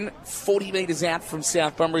ball in, 40 metres out from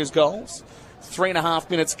South Bunbury's goals. 3.5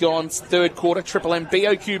 minutes gone, third quarter. Triple M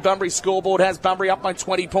BOQ Bunbury scoreboard has Bunbury up by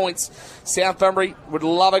 20 points. South Bunbury would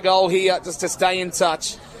love a goal here just to stay in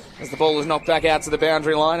touch as the ball is knocked back out to the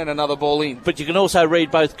boundary line and another ball in. But you can also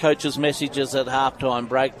read both coaches' messages at halftime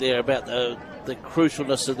break there about the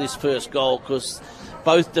crucialness of this first goal, because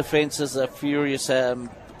both defences are furious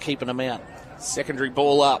keeping them out. Secondary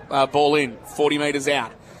ball in, 40 metres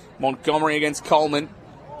out. Montgomery against Coleman.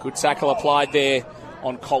 Good tackle applied there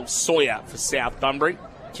on Cole Sawyer for South Bunbury.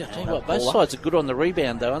 I'll tell you what, both sides are good on the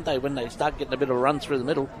rebound, though, aren't they, when they start getting a bit of a run through the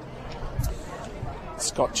middle.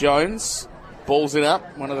 Scott Jones balls it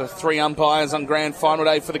up. One of the three umpires on grand final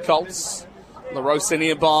day for the Colts. LaRosa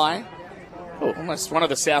nearby. Almost one of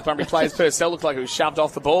the South Bunbury players, Purcell, looked like he was shoved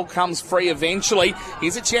off the ball. Comes free eventually.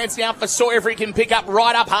 Here's a chance now for Sawyer if he can pick up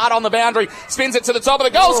right up hard on the boundary. Spins it to the top of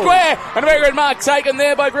the goal square. And a very good mark taken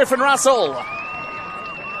there by Griffin Russell.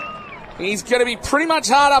 He's going to be pretty much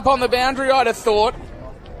hard up on the boundary, I'd have thought.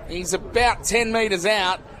 He's about 10 metres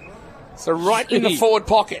out. So right in the forward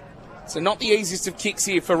pocket. So not the easiest of kicks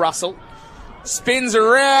here for Russell. Spins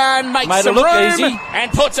around, makes some room,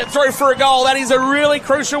 and puts it through for a goal. That is a really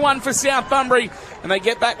crucial one for South Bunbury. And they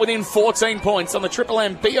get back within 14 points on the Triple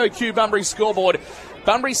M BOQ Bunbury scoreboard.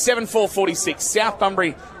 Bunbury 7-4-46. South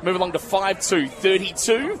Bunbury move along to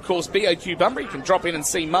 5-2-32. Of course, BOQ Bunbury, you can drop in and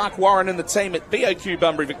see Mark Warren and the team at BOQ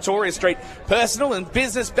Bunbury, Victoria Street. Personal and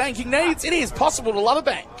business banking needs. It is possible to love a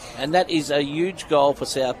bank. And that is a huge goal for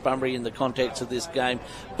South Bunbury in the context of this game.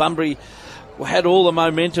 Bunbury had all the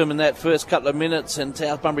momentum in that first couple of minutes, and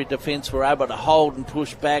South Bunbury defence were able to hold and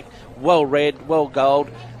push back. Well read, well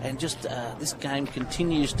goaled, and just this game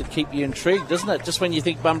continues to keep you intrigued, doesn't it? Just when you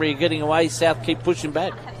think Bunbury are getting away, South keep pushing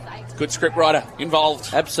back. Good script writer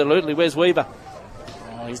involved. Absolutely. Where's Weaver?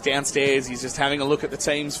 Oh, he's downstairs. He's just having a look at the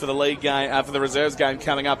teams for the league game, for the reserves game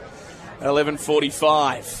coming up at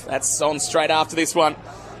 11:45. That's on straight after this one.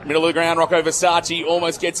 Middle of the ground, Rocco Versace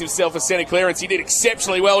almost gets himself a centre clearance. He did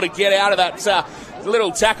exceptionally well to get out of that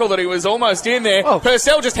little tackle that he was almost in there. Oh.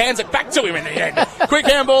 Purcell just hands it back to him in the end. Quick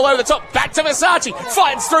handball over the top, back to Versace.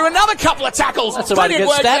 Fights through another couple of tackles. That's brilliant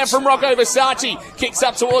work there from Rocco Versace. Kicks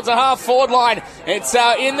up towards the half-forward line. It's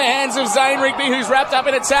in the hands of Zane Rigby, who's wrapped up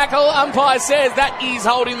in a tackle. Umpire says that is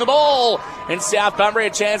holding the ball. And South Bunbury a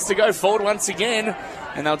chance to go forward once again.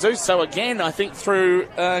 And they'll do so again, I think, through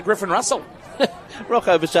Griffin Russell.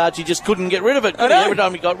 Rocco Versace just couldn't get rid of it. Every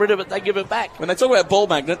time he got rid of it, they give it back. When they talk about ball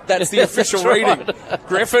magnet, that's the official reading. Right.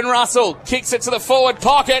 Griffin Russell kicks it to the forward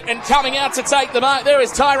pocket, and coming out to take the mark there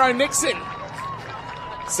is Tyrone Nixon.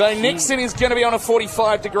 So Nixon is going to be on a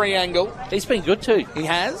 45-degree angle. He's been good too. He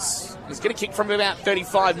has. He's going to kick from about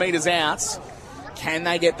 35 metres out. Can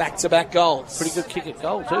they get back-to-back goals? Pretty good kick at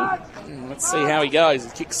goal too. Let's see how he goes.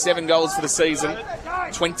 He's kicked 7 goals for the season.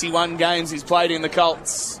 21 games he's played in the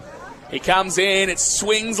Colts. He comes in, it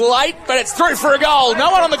swings late, but it's through for a goal.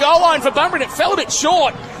 No one on the goal line for Bunbury, and it fell a bit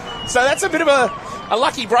short. So that's a bit of a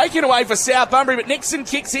lucky break-in away for South Bunbury, but Nixon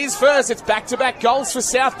kicks his first. It's back-to-back goals for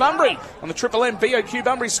South Bunbury. On the Triple M BOQ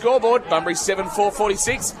Bunbury scoreboard, Bunbury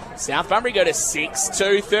 7-4-46. South Bunbury go to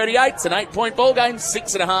 6-2-38. It's an 8-point ball game,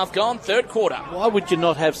 6.5 gone, third quarter. Why would you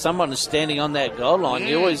not have someone standing on that goal line?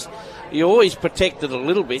 You always you always protect it a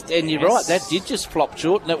little bit, and you're right, that did just flop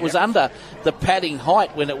short, and it was under the padding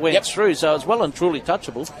height when it went through, so it was well and truly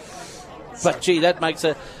touchable. But, gee, that makes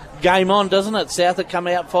a game on, doesn't it? South have come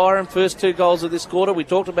out firing, first 2 goals of this quarter. We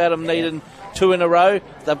talked about them needing 2 in a row.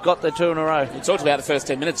 They've got their 2 in a row. We talked about the first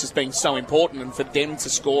 10 minutes just being so important, and for them to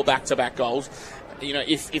score back-to-back goals. You know,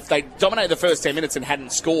 if they dominated the first 10 minutes and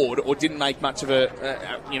hadn't scored or didn't make much of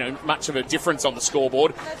a difference on the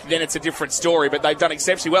scoreboard, then it's a different story. But they've done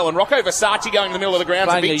exceptionally well. And Rocco Versace going in the middle of the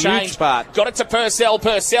ground, a big change. Got it to Purcell.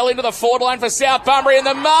 Purcell into the forward line for South Bunbury, and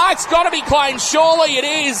the mark's got to be claimed. Surely it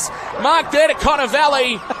is. Mark there to Connor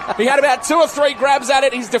Valley. He had about 2 or 3 grabs at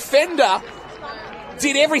it. His defender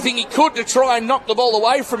did everything he could to try and knock the ball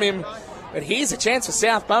away from him. But here's a chance for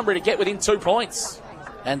South Bunbury to get within 2 points.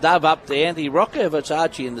 And they've upped the ante. Rocco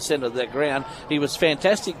Versace in the centre of that ground. He was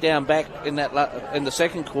fantastic down back in the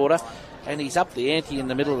second quarter, and he's upped the ante in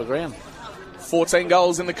the middle of the ground. 14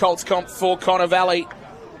 goals in the Colts comp for Connor Valley.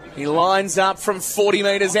 He lines up from 40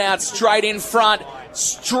 metres out, straight in front,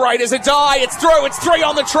 straight as a die. It's through. It's 3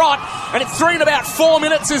 on the trot, and it's 3 in about 4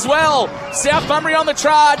 minutes as well. South Bunbury on the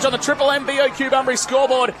charge on the Triple M BOQ Bunbury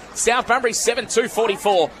scoreboard. South Bunbury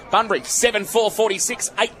 7-2-44. Bunbury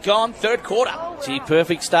 7-4-46. 8 gone, third quarter. Gee,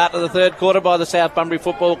 perfect start to the third quarter by the South Bunbury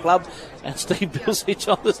Football Club. And Steve Bilsich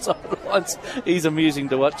on the sidelines. He's amusing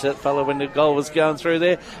to watch, that fellow, when the goal was going through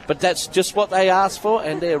there. But that's just what they asked for,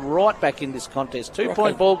 and they're right back in this contest.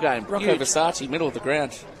 2-point ball game. Rocco Versace, middle of the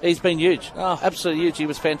ground. He's been huge. Absolutely huge. He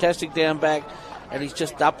was fantastic down back, and he's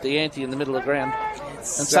just upped the ante in the middle of the ground. And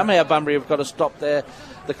somehow Bunbury have got to stop the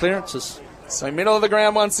clearances. So middle of the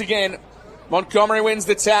ground once again. Montgomery wins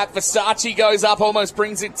the tap. Versace goes up, almost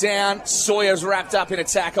brings it down. Sawyer's wrapped up in a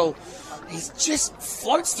tackle. He just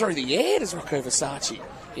floats through the air, does Rocco Versace.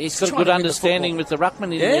 He's got a good understanding with the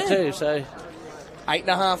ruckman in there too. So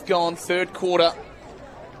 8.5 gone, third quarter.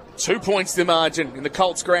 2 points the margin in the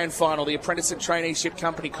Colts Grand Final, the Apprentice and Traineeship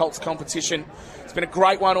Company Colts competition. It's been a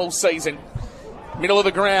great one all season. Middle of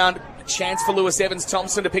the ground, a chance for Lewis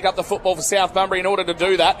Evans-Thompson to pick up the football for South Bunbury. In order to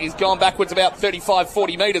do that, he's gone backwards about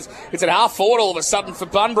 35-40 metres. It's at half forward all of a sudden for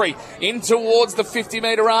Bunbury. In towards the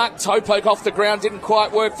 50-metre arc. Toe poke off the ground didn't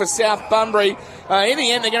quite work for South Bunbury. In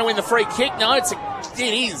the end, they're going to win the free kick. No, it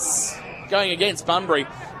is going against Bunbury.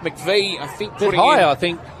 McVee, I think, putting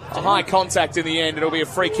a high contact in the end. It'll be a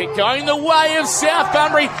free kick going the way of South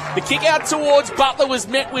Bunbury. The kick out towards Butler was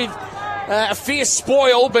met with a fierce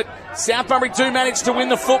spoil, but South Bunbury do manage to win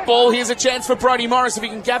the football. Here's a chance for Brodie Morris if he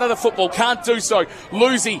can gather the football. Can't do so.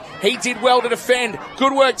 Lucy, he did well to defend.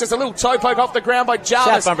 Good work. Just a little toe poke off the ground by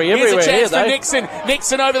Jarvis. South Bunbury Here's everywhere a chance here, for Nixon.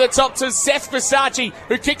 Nixon over the top to Seth Versace,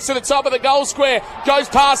 who kicks to the top of the goal square. Goes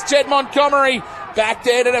past Jed Montgomery. Back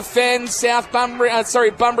there to defend. Bunbury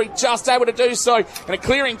just able to do so. And a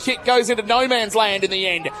clearing kick goes into no man's land in the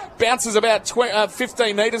end. Bounces about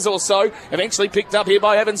 15 metres or so. Eventually picked up here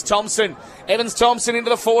by Evans-Thompson. Evans-Thompson into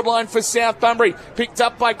the forward line for South Bunbury. Picked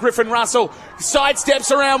up by Griffin Russell.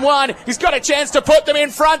 Sidesteps around one. He's got a chance to put them in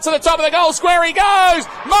front to the top of the goal square. He goes.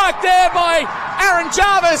 Marked there by Aaron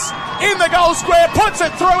Jarvis in the goal square. Puts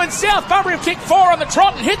it through, and South Bunbury have kicked 4 on the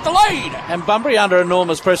trot and hit the lead. And Bunbury under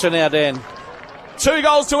enormous pressure now, Dan. 2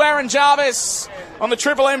 goals to Aaron Jarvis on the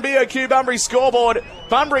Triple M BOQ Bunbury scoreboard.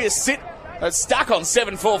 Bunbury is stuck on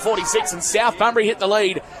 7-4-46, and South Bunbury hit the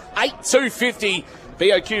lead 8-2-50.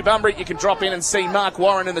 BOQ Bunbury, you can drop in and see Mark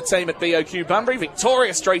Warren and the team at BOQ Bunbury,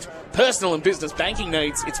 Victoria Street, personal and business banking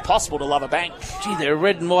needs. It's possible to love a bank. Gee, there are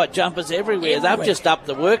red and white jumpers everywhere. They've just upped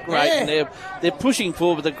the work rate, and they're pushing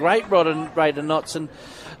forward with a great rate of knots. And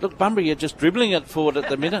look, Bunbury are just dribbling it forward at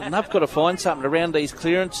the minute, and they've got to find something around these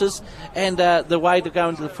clearances and the way to go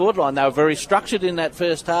into the forward line. They were very structured in that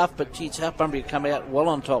first half, but gee, South Bunbury come out well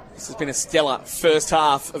on top. This has been a stellar first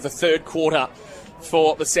half of the third quarter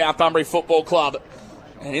for the South Bunbury Football Club.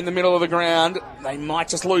 And in the middle of the ground, they might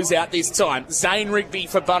just lose out this time. Zane Rigby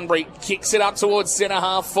for Bunbury kicks it up towards centre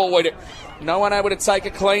half forward. No one able to take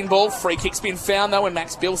a clean ball. Free kick's been found though, and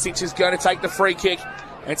Max Bilsich is going to take the free kick.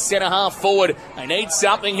 It's centre half forward. They need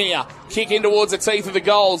something here. Kick in towards the teeth of the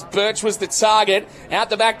goals. Birch was the target.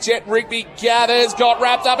 Out the back, Jet Rigby gathers. Got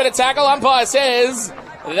wrapped up in a tackle. Umpire says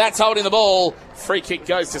that's holding the ball. Free kick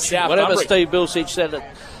goes to South Bunbury. Whatever Steve Bilsich said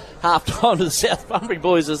at half-time to the South Bunbury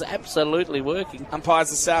boys is absolutely working.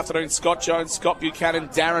 Umpires this afternoon, Scott Jones, Scott Buchanan,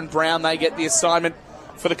 Darren Brown. They get the assignment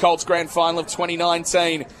for the Colts Grand Final of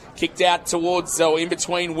 2019. Kicked out towards, in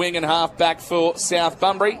between wing and half-back for South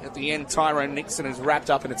Bunbury. At the end, Tyrone Nixon is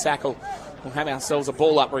wrapped up in a tackle. We'll have ourselves a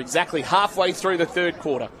ball up. We're exactly halfway through the third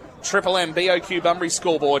quarter. Triple M BOQ Bunbury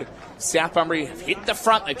scoreboard. South Bunbury have hit the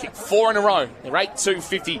front. They've kicked 4 in a row. They're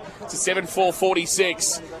 8-2-50 to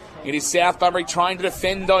 7-4-46. It is South Bunbury trying to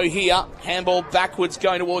defend, though, here. Handball backwards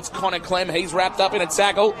going towards Connor Clem. He's wrapped up in a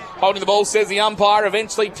tackle. Holding the ball, says the umpire.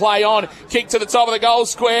 Eventually play on. Kick to the top of the goal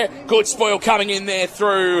square. Good spoil coming in there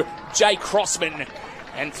through Jay Crossman.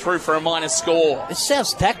 And through for a minor score. It's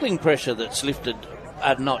South's tackling pressure that's lifted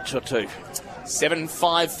a notch or two.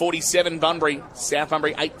 7-5-47 Bunbury. South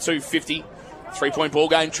Bunbury 8-2-50. 3-point ball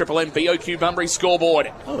game, Triple M, BOQ Bunbury scoreboard.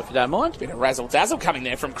 Oh, if you don't mind. Bit of razzle-dazzle coming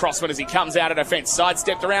there from Crossman as he comes out of defence.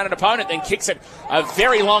 Sidestepped around an opponent, then kicks it a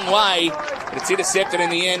very long way. But it's intercepted in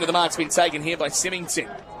the end, and the mark's been taken here by Symington.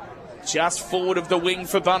 Just forward of the wing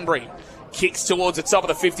for Bunbury. Kicks towards the top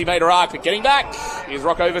of the 50-metre arc, but getting back is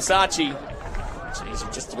Rocco Versace. Jeez,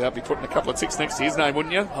 you'd just about be putting a couple of ticks next to his name,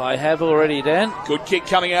 wouldn't you? I have already, Dan. Good kick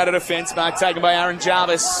coming out of defence. Mark taken by Aaron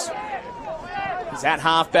Jarvis. He's at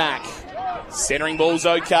half-back. Centering ball's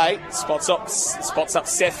okay. Spots up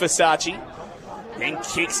Seth Versace. Then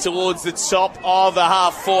kicks towards the top of the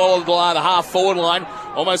half-forward line.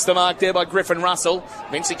 Almost the mark there by Griffin Russell.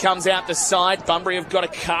 Eventually comes out the side. Bunbury have got a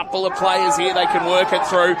couple of players here. They can work it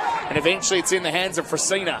through. And eventually it's in the hands of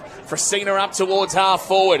Frasina. Frasina up towards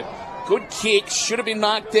half-forward. Good kick. Should have been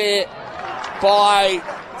marked there by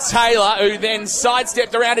Taylor, who then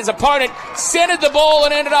sidestepped around his opponent, centred the ball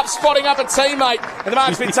and ended up spotting up a teammate. And the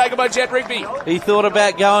mark's been taken by Jet Rigby. He thought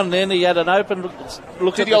about going then. He had an open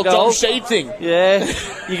look at the old goal. Dom Sheed thing. Yeah.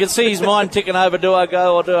 You can see his mind ticking over, do I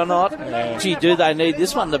go or do I not? Yeah. Gee, do they need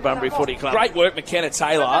this one, the Bunbury Footy Club? Great work, McKenna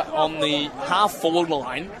Taylor, on the half-forward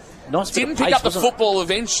line. Nice Didn't pick up the football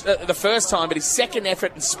the first time, but his second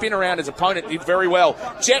effort and spin around his opponent did very well.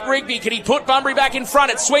 Jet Rigby, can he put Bunbury back in front?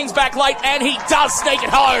 It swings back late, and he does sneak it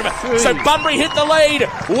home. So Bunbury hit the lead.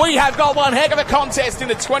 We have got one heck of a contest in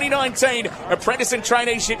the 2019 Apprentice and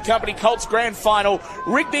Traineeship Company Colts Grand Final.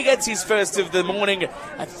 Rigby gets his first of the morning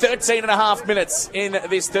at 13 and a half minutes in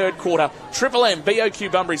this third quarter. Triple M, BOQ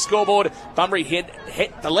Bunbury scoreboard. Bunbury hit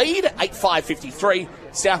the lead, 8-5-53.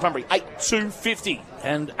 South Bunbury, 8-2-50.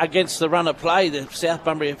 And against the run of play, the South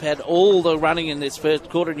Bunbury have had all the running in this first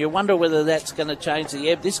quarter, and you wonder whether that's going to change the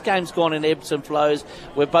ebb. This game's gone in ebbs and flows,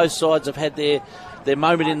 where both sides have had their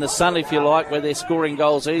moment in the sun, if you like, where they're scoring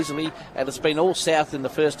goals easily, and it's been all South in the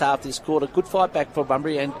first half this quarter. Good fight back for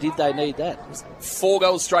Bunbury, and did they need that? 4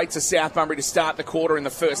 goals straight to South Bunbury to start the quarter in the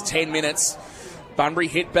first 10 minutes. Bunbury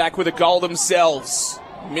hit back with a goal themselves.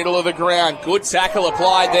 Middle of the ground. Good tackle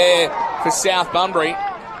applied there for South Bunbury.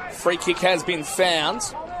 Free kick has been found,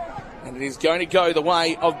 and it is going to go the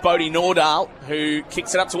way of Bodie Nordahl, who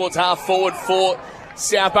kicks it up towards half forward for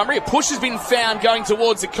South Bunbury. A push has been found going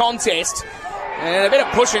towards the contest, and a bit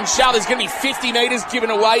of push and shove. There's going to be 50 metres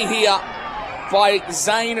given away here by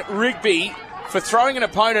Zane Rigby for throwing an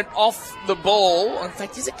opponent off the ball. In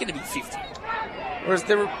fact, is it going to be 50? Or has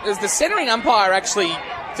the centering umpire actually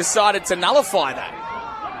decided to nullify that?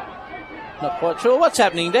 Not quite sure what's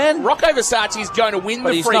happening, Dan. Rocco Versace is going to win the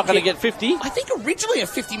free kick. But he's not going to get 50. I think originally a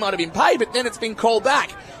 50 might have been paid, but then it's been called back.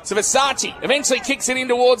 So Versace eventually kicks it in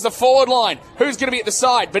towards the forward line. Who's going to be at the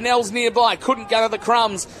side? Bennell's nearby. Couldn't gather the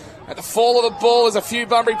crumbs. At the fall of the ball, there's a few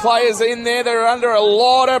Bunbury players in there that are under a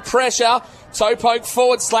lot of pressure. Toe poke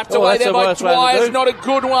forward, slapped away there by Dwyer's. Not a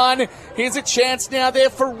good one. Here's a chance now there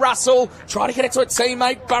for Russell. Try to get it to a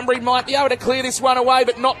teammate. Bunbury might be able to clear this one away,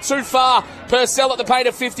 but not too far. Purcell at the paint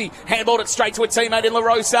of 50. Handballed it straight to a teammate in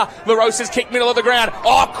LaRosa. LaRosa's kick middle of the ground.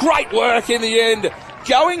 Oh, great work in the end.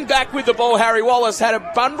 Going back with the ball, Harry Wallace had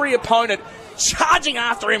a Bunbury opponent charging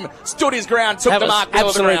after him, stood his ground, took the mark middle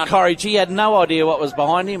of the ground. Absolute courage. He had no idea what was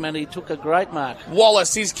behind him, and he took a great mark.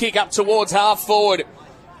 Wallace, his kick up towards half forward.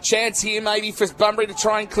 Chance here maybe for Bunbury to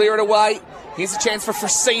try and clear it away. Here's a chance for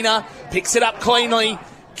Frasina. Picks it up cleanly.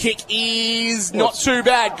 Kick is not too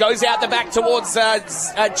bad. Goes out the back towards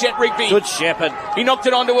Jet Rigby. Good shepherd. He knocked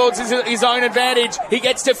it on towards his own advantage. He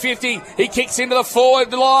gets to 50. He kicks into the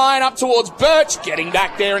forward line up towards Birch. Getting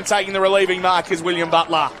back there and taking the relieving mark is William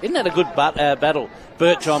Butler. Isn't that a good battle?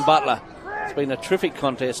 Birch on Butler. It's been a terrific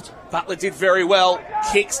contest. Butler did very well.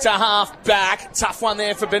 Kicks to half back. Tough one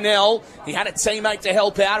there for Bennell. He had a teammate to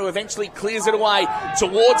help out who eventually clears it away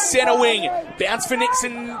towards centre wing. Bounce for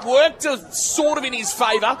Nixon. Worked sort of in his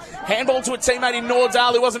favour. Handball to a teammate in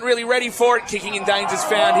Nordahl who wasn't really ready for it. Kicking in danger's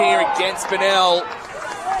found here against Bennell.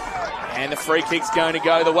 And the free kick's going to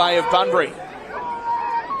go the way of Bunbury.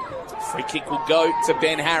 Free kick will go to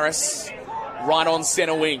Ben Harris. Right on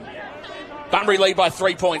centre wing. Bunbury lead by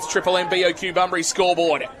 3 points. Triple M BOQ Bunbury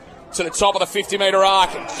scoreboard. To the top of the 50-metre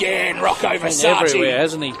arc. Again, Rocco Versace. Everywhere,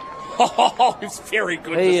 hasn't he? Oh, he's very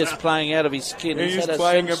good. He is playing out of his skin. He's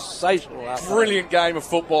playing a sensational brilliant game of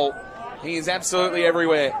football. He is absolutely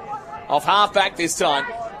everywhere. Off half back this time.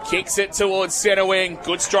 Kicks it towards centre wing.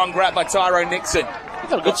 Good strong grab by Tyrone Nixon. He's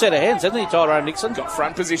got a good set of hands, hasn't he, Tyrone Nixon? Got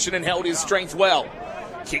front position and held his strength well.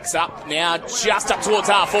 Kicks up now, just up towards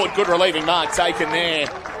half forward. Good relieving mark taken there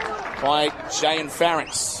by Jay and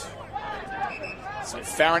Farrant. So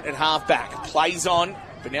Farrant at half back. Plays on.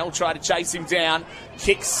 Bennell tried to chase him down.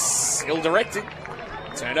 Kicks ill-directed.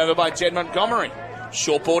 Turned over by Jed Montgomery.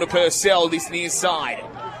 Short ball to Purcell, this near side.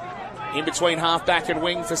 In between half-back and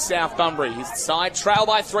wing for South Bunbury. His side trail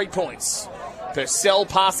by 3 points. Purcell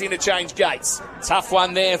past the interchange gates. Tough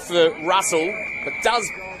one there for Russell, but does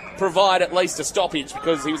provide at least a stoppage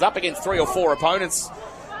because he was up against 3 or 4 opponents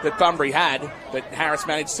that Bunbury had, but Harris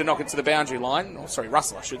managed to knock it to the boundary line. Oh, sorry,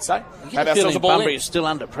 Russell, I should say. Have ourselves a ball Bunbury is still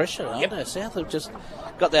under pressure, aren't they? South have just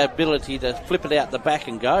got the ability to flip it out the back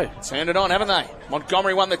and go. Turned it on, haven't they?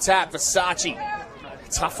 Montgomery won the tap. Versace.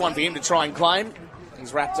 Tough one for him to try and claim.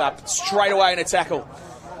 He's wrapped up straight away in a tackle.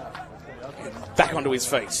 Back onto his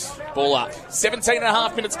feet. Ball up. 17 and a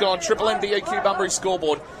half minutes gone. Triple M BOQ Bunbury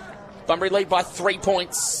scoreboard. Bunbury lead by 3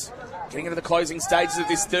 points. Getting into the closing stages of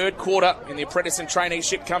this third quarter in the Apprentice and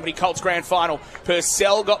Traineeship Company Colts Grand Final.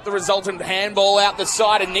 Purcell got the resultant handball out the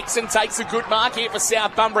side, and Nixon takes a good mark here for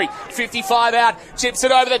South Bunbury. 55 out, chips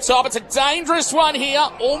it over the top. It's a dangerous one here.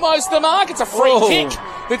 Almost the mark. It's a free kick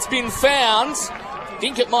that's been found. I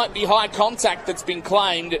think it might be high contact that's been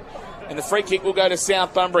claimed. And the free kick will go to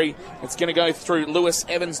South Bunbury. It's going to go through Lewis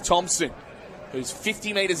Evans-Thompson, who's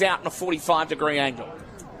 50 metres out in a 45-degree angle.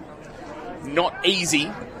 Not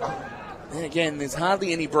easy. And again, there's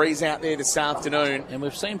hardly any breeze out there this afternoon. And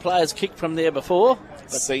we've seen players kick from there before.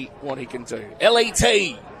 Let's see what he can do.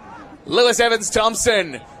 LET, Lewis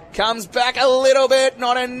Evans-Thompson comes back a little bit,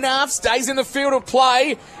 not enough, stays in the field of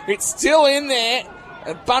play. It's still in there.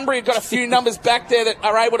 And Bunbury have got a few numbers back there that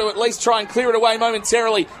are able to at least try and clear it away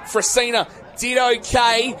momentarily. Frasina did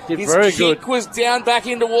okay. His kick was down back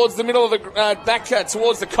in towards the middle of the back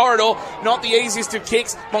towards the corridor. Not the easiest of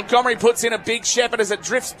kicks. Montgomery puts in a big shepherd as it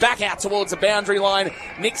drifts back out towards the boundary line.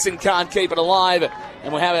 Nixon can't keep it alive,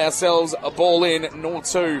 and we'll have ourselves a ball in. Nor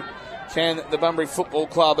two can the Bunbury Football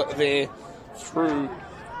Club there through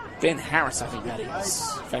Ben Harris, I think that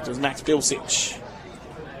is. In fact, it was Max Bilsich.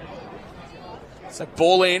 So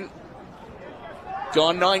ball in.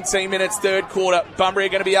 Gone 19 minutes, third quarter. Bunbury are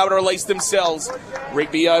going to be able to release themselves.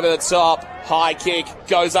 Rigby over the top. High kick.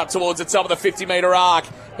 Goes up towards the top of the 50-metre arc.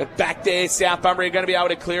 But back there, South Bunbury are going to be able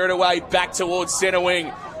to clear it away. Back towards centre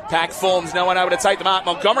wing. Pack forms. No one able to take the mark.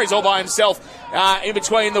 Montgomery's all by himself in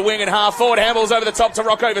between the wing and half forward. Handballs over the top to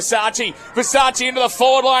Rocco Versace. Versace into the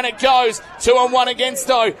forward line. It goes. 2-on-1 against,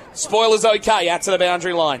 though. Spoiler's okay. Out to the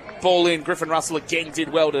boundary line. Ball in. Griffin Russell again did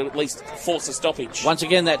well to at least force a stoppage. Once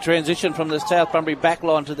again, that transition from the South Bunbury back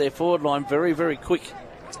line to their forward line, very, very quick.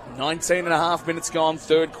 19 and a half minutes gone,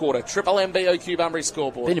 third quarter. Triple MBOQ Bunbury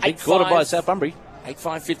scoreboard. Been a big quarter by South Bunbury.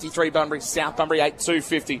 8-5-53 Bunbury. South Bunbury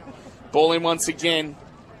 8-2-50. Ball in once again.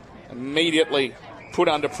 Immediately put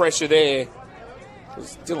under pressure there. It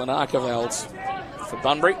was Dylan Archibald for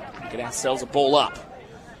Bunbury. Get ourselves a ball up.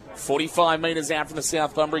 45 metres out from the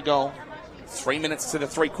South Bunbury goal. 3 minutes to the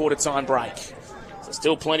three-quarter time break. So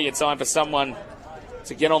still plenty of time for someone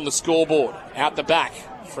to get on the scoreboard. Out the back,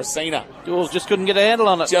 Frasina. Oh, just couldn't get a handle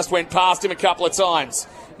on it. Just went past him a couple of times.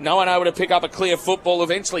 No one able to pick up a clear football.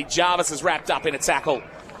 Eventually, Jarvis is wrapped up in a tackle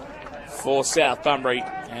for South Bunbury.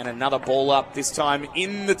 And another ball up, this time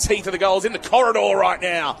in the teeth of the goals, in the corridor right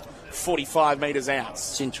now. 45 metres out.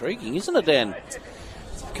 It's intriguing, isn't it, Dan?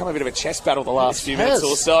 It's become a bit of a chess battle the last few minutes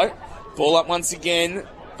or so. Ball up once again.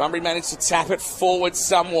 Bunbury managed to tap it forward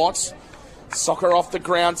somewhat. Soccer off the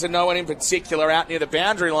ground to no one in particular. Out near the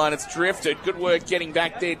boundary line, it's drifted. Good work getting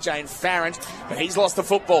back there, Jane Farrant. But he's lost the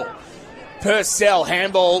football. Purcell,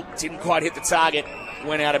 handball, didn't quite hit the target.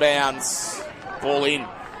 Went out of bounds. Ball in.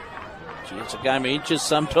 It's a game of inches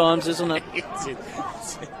sometimes, isn't it?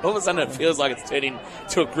 All of a sudden it feels like it's turned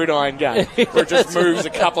into a gridiron game where it just moves a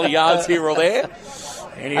couple of yards here or there.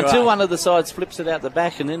 Anyway. Until one of the sides flips it out the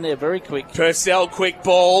back and in there very quick. Purcell, quick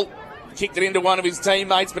ball. Kicked it into one of his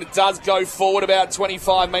teammates, but it does go forward about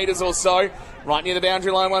 25 metres or so. Right near the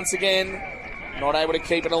boundary line once again. Not able to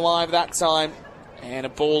keep it alive that time. And a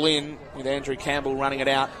ball in with Andrew Campbell running it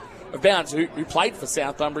out of bounds, who played for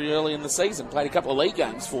South Bunbury early in the season. Played a couple of league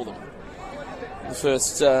games for them. The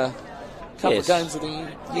first couple of games of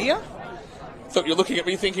the year. Thought you were looking at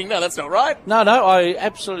me thinking, no, that's not right. No, I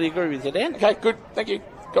absolutely agree with you, Dan. Okay, good. Thank you.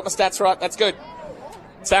 Got my stats right. That's good.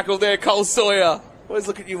 Tackle there, Cole Sawyer. Always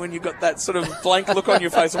look at you when you've got that sort of blank look on your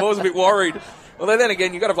face. I'm always a bit worried. Well, then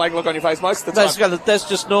again, you've got a blank look on your face most of the time. That's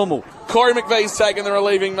just normal. Corey McVee's taken the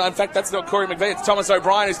relieving mark. In fact, that's not Corey McVee. It's Thomas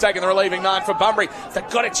O'Brien who's taken the relieving mark for Bunbury. They've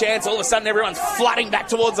got a chance. All of a sudden, everyone's flooding back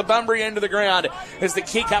towards the Bunbury end of the ground as the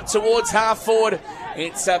kick up towards half forward.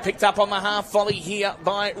 It's picked up on the half volley here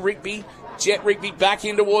by Rigby. Jet Rigby back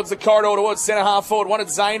in towards the corridor, towards centre half forward. Wanted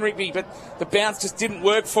Zane Rigby, but the bounce just didn't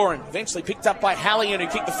work for him. Eventually picked up by Hallian, who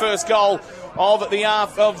kicked the first goal of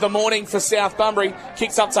the morning for South Bunbury.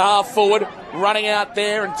 Kicks up to half forward. Running out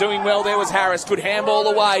there and doing well there was Harris. Good handball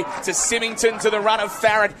away to Symington to the run of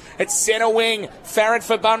Farrett at centre wing. Farrett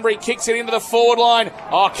for Bunbury kicks it into the forward line.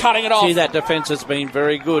 Oh, cutting it off. See, that defence has been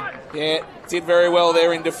very good. Yeah, did very well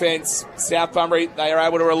there in defence. South Bunbury, they are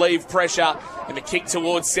able to relieve pressure. And the kick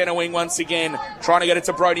towards centre wing once again. Trying to get it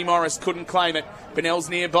to Brodie Morris. Couldn't claim it. Bennell's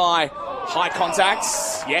nearby. High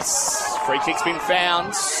contacts. Yes. Free kick's been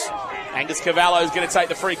found. Angus Cavallo's going to take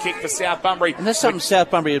the free kick for South Bunbury. And that's something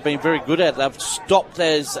South Bunbury have been very good at. They've stopped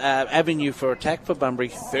as avenue for attack for Bunbury.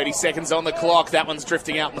 30 seconds on the clock. That one's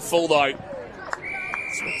drifting out in the full, though.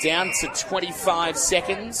 So we're down to 25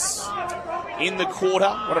 seconds in the quarter.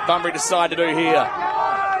 What did Bunbury decide to do here?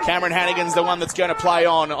 Cameron Hannigan's the one that's going to play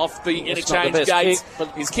on off the interchange gates.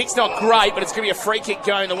 His kick's not great, but it's going to be a free kick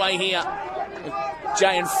going the way here.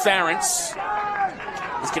 Jay and Farrence.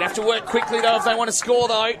 He's going to have to work quickly, though, if they want to score,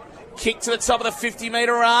 though. Kick to the top of the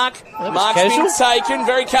 50-metre arc. Mark's been taken.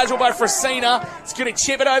 Very casual by Frasina. He's going to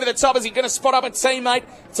chip it over the top. Is he going to spot up a teammate?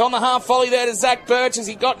 It's on the half volley there to Zach Birch. Has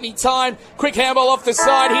he got any time? Quick handball off the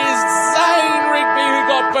side. Here's Zane Rigby, who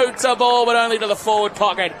got boot to ball, but only to the forward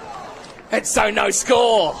pocket. And so no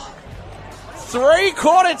score.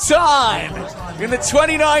 3-quarter time in the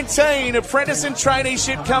 2019 Apprentice and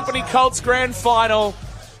Traineeship Company Colts Grand Final.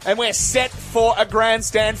 And we're set for a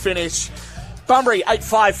grandstand finish. Bunbury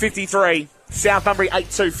 8-5-53. South Bunbury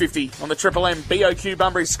 8-2-50 on the Triple M BOQ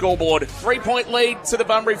Bunbury scoreboard. 3-point lead to the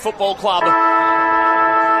Bunbury Football Club.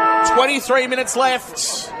 23 minutes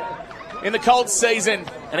left in the Colts season.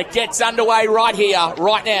 And it gets underway right here,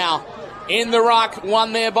 right now. In the ruck,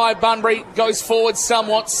 one there by Bunbury. Goes forward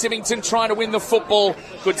somewhat. Symington trying to win the football.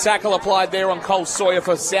 Good tackle applied there on Cole Sawyer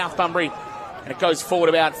for South Bunbury. And it goes forward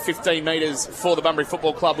about 15 metres for the Bunbury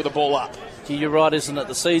Football Club with the ball up. You're right, isn't it?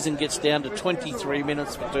 The season gets down to 23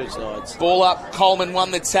 minutes for two sides. Ball up. Coleman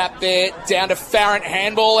won the tap there. Down to Farrant.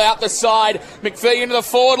 Handball out the side. McVee into the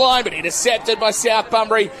forward line, but intercepted by South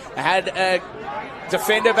Bunbury. Had a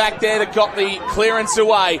defender back there that got the clearance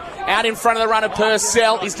away. Out in front of the runner,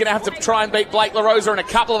 Purcell. He's going to have to try and beat Blake LaRosa and a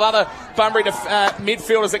couple of other Bunbury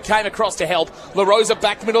midfielders that came across to help. LaRosa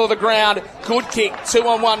back middle of the ground. Good kick.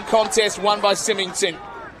 2-on-1 contest won by Symington.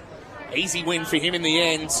 Easy win for him in the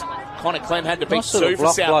end. Connor Clem had to beat two for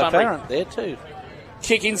South Bunbury. There too.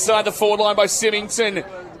 Kick inside the forward line by Symington.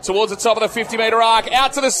 Towards the top of the 50-metre arc.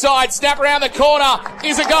 Out to the side. Snap around the corner.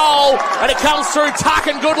 Is a goal. And it comes through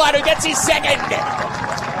Tucken Goodlad, who gets his second.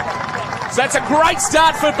 So that's a great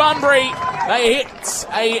start for Bunbury. They hit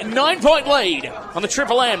a 9-point lead on the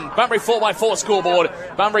Triple M Bunbury 4x4 scoreboard.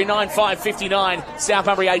 Bunbury 9-5-59. South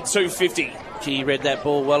Bunbury 8-2-50. Gee, he read that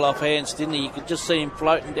ball well off hands, didn't he? You could just see him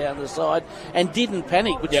floating down the side and didn't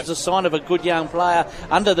panic, which is a sign of a good young player.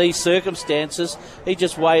 Under these circumstances, he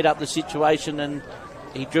just weighed up the situation and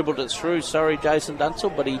he dribbled it through. Sorry, Jason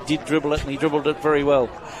Dunsell, but he did dribble it and he dribbled it very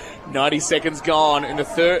well. 90 seconds gone in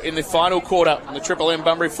the final quarter on the Triple M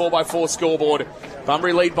Bunbury 4x4 scoreboard.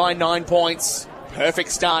 Bunbury lead by 9 points.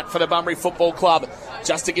 Perfect start for the Bunbury Football Club,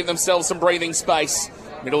 just to give themselves some breathing space.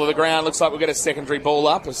 Middle of the ground, looks like we'll get a secondary ball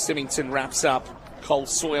up as Symington wraps up Cole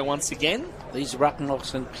Sawyer once again. These ruck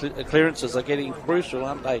knocks and clearances are getting crucial,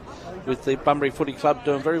 aren't they? With the Bunbury Footy Club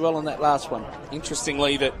doing very well on that last one.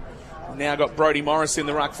 Interestingly, that we've now got Brodie Morris in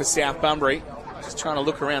the ruck for South Bunbury. Just trying to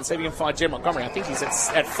look around, see if he can find Jem Montgomery. I think he's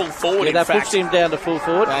at full forward, in fact. They pushed him down to full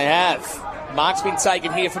forward. They have. Mark's been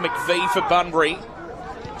taken here for McVee for Bunbury.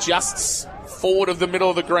 Just forward of the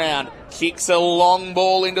middle of the ground. Kicks a long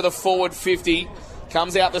ball into the forward 50.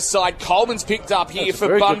 Comes out the side. Coleman's picked up here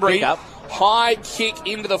for Bunbury. High kick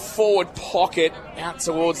into the forward pocket. Out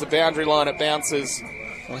towards the boundary line. It bounces.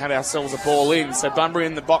 We'll have ourselves a ball in. So Bunbury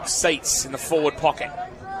in the box seats in the forward pocket.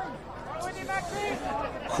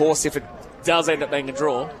 Of course, if it does end up being a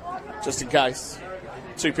draw, just in case,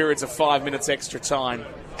 2 periods of 5 minutes extra time.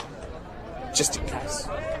 Just in case.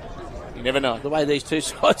 You never know. The way these two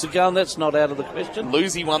sides are going, that's not out of the question.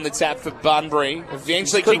 Lucy won the tap for Bunbury.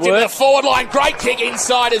 Eventually kicked into the forward line. Great kick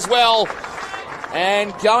inside as well.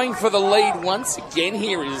 And going for the lead once again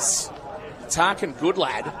here is Tarkin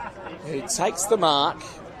Goodlad, who takes the mark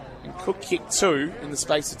and could kick two in the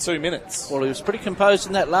space of 2 minutes. Well, he was pretty composed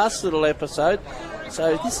in that last little episode.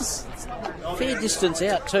 So this is a fair distance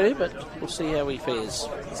out too, but we'll see how he fares.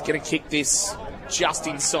 He's going to kick this just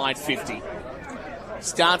inside 50.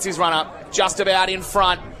 Starts his run up, just about in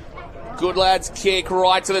front. Good lad's kick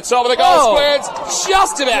right to the top of the goal squares.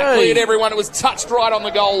 Just about cleared everyone. It was touched right on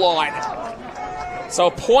the goal line. So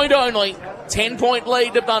a point only. 10-point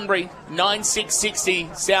lead to Bunbury.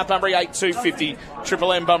 9-6-60. South Bunbury 8-2-50.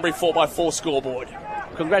 Triple M Bunbury 4x4 scoreboard.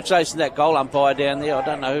 Congratulations to that goal umpire down there. I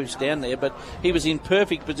don't know who's down there, but he was in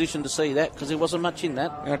perfect position to see that because there wasn't much in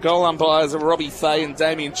that. Our goal umpires are Robbie Fay and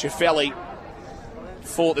Damien Cifelli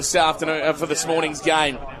for this afternoon, for this morning's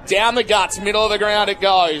game. Down the guts, middle of the ground it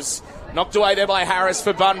goes. Knocked away there by Harris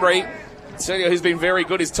for Bunbury. Tell you who's been very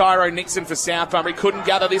good is Tyrone Nixon for South Bunbury. Couldn't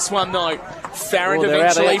gather this one though. Farrant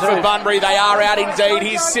eventually for Bunbury. They are out indeed.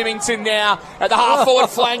 Here's Symington now at the half-forward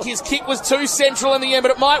flank. His kick was too central in the end,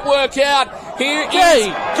 but it might work out. Here is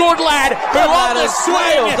Goodlad, who on the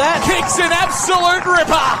swing kicks an absolute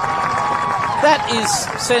ripper. That is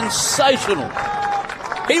sensational.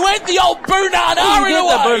 He went the old Bunana He hit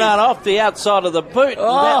the Bunana off the outside of the boot.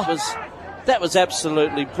 And that was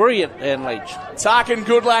absolutely brilliant, Dan Leach. Tarkin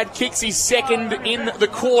Goodlad kicks his second in the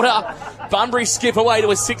quarter. Bunbury skip away to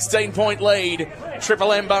a 16-point lead.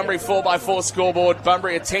 Triple M Bunbury 4x4 scoreboard.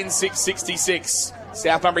 Bunbury at 10-6-66.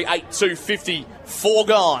 South Bunbury 8-2-50. 4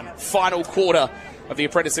 gone. Final quarter of the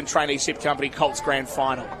Apprentice and Traineeship Company Colts Grand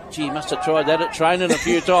Final. Gee, you must have tried that at training a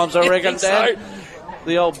few times, I reckon, Dan. So.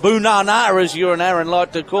 The old Bunana, as you and Aaron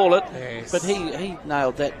like to call it. Yes. But he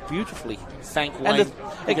nailed that beautifully. Thank Wayne.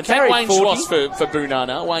 It Thank Wayne 40. Schwass for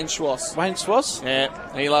Bunana. Wayne Schwass. Wayne Schwass?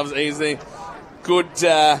 Yeah, he's the good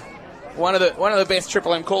one of the best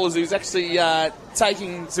Triple M callers who's actually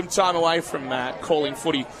taking some time away from calling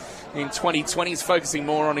footy in 2020. He's focusing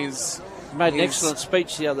more on his. He made an excellent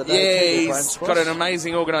speech the other day. Yeah, he's got an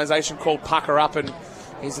amazing organisation called Pucker Up, and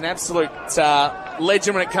he's an absolute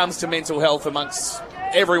legend when it comes to mental health amongst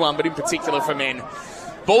everyone, but in particular for men.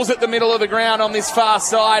 Ball's at the middle of the ground on this far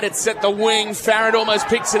side. It's at the wing. Farrant almost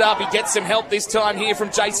picks it up. He gets some help this time here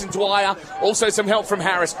from Jason Dwyer. Also some help from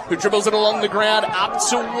Harris, who dribbles it along the ground up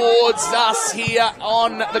towards us here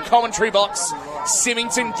on the commentary box.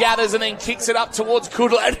 Symington gathers and then kicks it up towards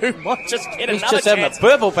Goodlad, who might just get another chance. He's just having a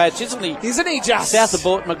purple patch, isn't he? Isn't he just? South have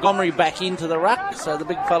brought Montgomery back into the ruck, so the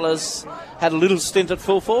big fella's had a little stint at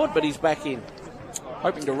full forward, but he's back in.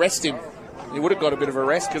 Hoping to rest him. He would have got a bit of a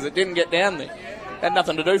rest because it didn't get down there. Had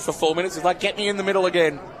nothing to do for 4 minutes. It's like, get me in the middle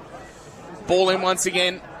again. Ball in once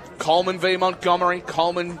again. Coleman v Montgomery.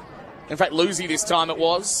 Coleman, in fact, Lucy this time it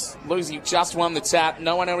was. Lucy just won the tap.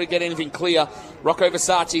 No one able to get anything clear. Rocco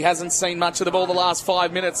Versace hasn't seen much of the ball the last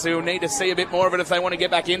 5 minutes. He'll need to see a bit more of it if they want to get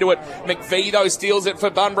back into it. McVie, though, steals it for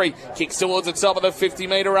Bunbury. Kicks towards the top of the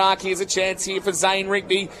 50-metre arc. Here's a chance here for Zane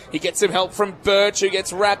Rigby. He gets some help from Birch, who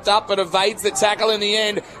gets wrapped up but evades the tackle in the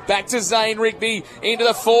end. Back to Zane Rigby. Into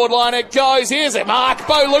the forward line it goes. Here's a mark.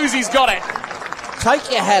 Bo Lucy's got it.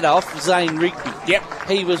 Take your hat off, Zane Rigby. Yep.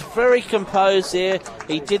 He was very composed there.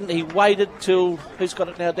 He waited till... Who's got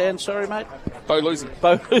it now, Dan? Sorry, mate. Bo Lucy.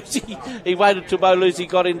 He waited till Bo Lucy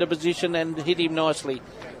got into position and hit him nicely.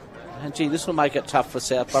 And, gee, this will make it tough for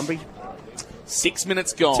South Bunbury. 6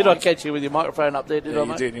 minutes gone. Did I catch you with your microphone up there, I,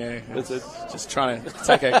 mate? You did, yeah. Just trying to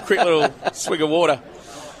take a quick little swig of water.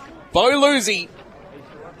 Bo Lucy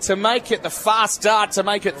to make it the fast start, to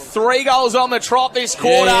make it 3 goals on the trot this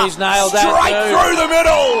quarter. Yeah, he's nailed that straight through the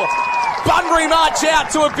middle. Bunbury march out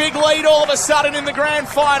to a big lead all of a sudden in the grand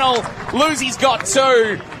final. Lucy's got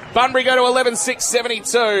 2. Bunbury go to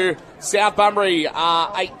 11-6-72. South Bunbury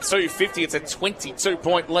are 8-2-50. It's a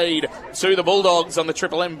 22-point lead to the Bulldogs on the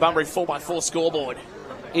Triple M Bunbury 4x4 scoreboard.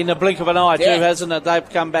 In the blink of an eye, too, hasn't it? They've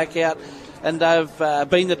come back out and they've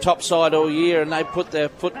been the top side all year, and they put their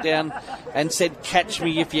foot down and said, catch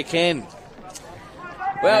me if you can.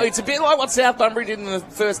 Well, it's a bit like what South Bunbury did in the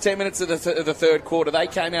first 10 minutes of the third quarter. They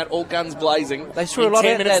came out all guns blazing. They threw a lot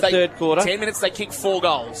out in that third quarter. 10 minutes, they kicked 4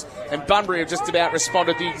 goals. And Bunbury have just about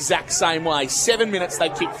responded the exact same way. 7 minutes, they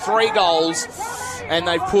kicked 3 goals. And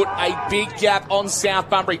they've put a big gap on South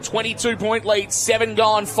Bunbury. 22-point lead, 7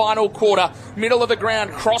 gone, final quarter. Middle of the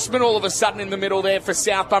ground, Crossman all of a sudden in the middle there for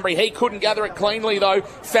South Bunbury. He couldn't gather it cleanly, though.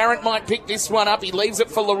 Farrant might pick this one up. He leaves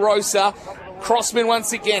it for LaRosa. Crossman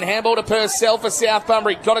once again, handball to Purcell for South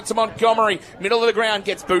Bunbury, got it to Montgomery, middle of the ground,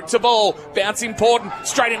 gets boot to ball, bounce important,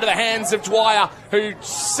 straight into the hands of Dwyer, who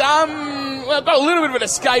got a little bit of an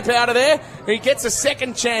escape out of there. He gets a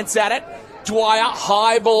second chance at it. Dwyer,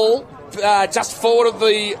 high ball, just forward of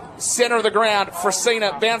the centre of the ground.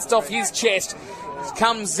 Frasina bounced off his chest,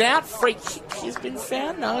 comes out, free kick has been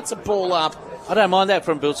found. No, it's a ball up. I don't mind that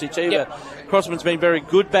from Bilsich either. Yep. Crossman's been very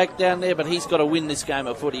good back down there, but he's got to win this game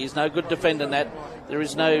of footy. He's no good defending that. There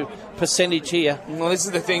is no percentage here. Well, this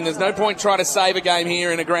is the thing. There's no point trying to save a game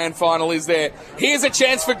here in a grand final, is there? Here's a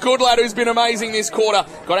chance for Goodlad, who's been amazing this quarter.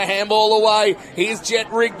 Got a handball away. Here's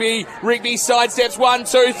Jet Rigby. Rigby sidesteps 1,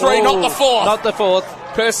 2, 3. Not the fourth. Not the fourth.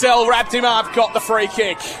 Purcell wrapped him up. Got the free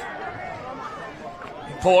kick.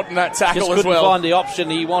 Important that tackle Just as well. couldn't find the option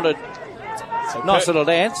he wanted. Nice little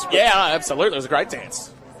dance. Yeah, absolutely. It was a great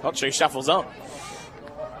dance. Hot shoe shuffles on.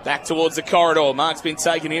 Back towards the corridor. Mark's been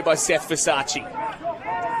taken here by Seth Versace.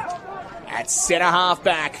 At centre half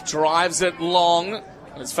back, drives it long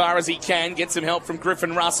as far as he can. Gets some help from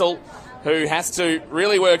Griffin Russell, who has to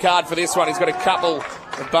really work hard for this one. He's got a couple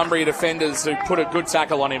of Bunbury defenders who put a good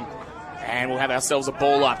tackle on him. And we'll have ourselves a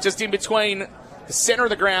ball up. Just in between the centre of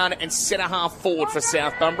the ground and centre half forward for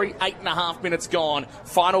South Bunbury. 8.5 minutes gone.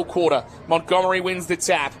 Final quarter. Montgomery wins the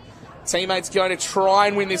tap. Teammates going to try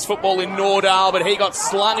and win this football in Nordal, but he got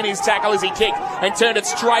slung in his tackle as he kicked and turned it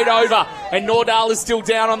straight over. And Nordal is still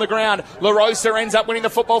down on the ground. LaRosa ends up winning the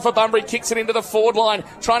football for Bunbury, kicks it into the forward line,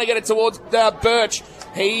 trying to get it towards Birch.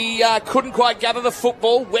 He couldn't quite gather the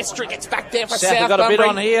football. Westry gets back there for South got Bunbury. a bit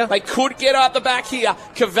on here. They could get out the back here.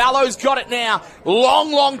 Cavallo's got it now.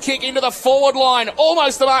 Long kick into the forward line.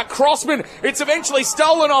 Almost the mark. Crossman. It's eventually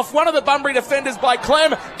stolen off one of the Bunbury defenders by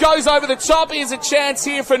Clem. Goes over the top. Here's a chance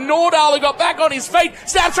here for Nordal, who got back on his feet.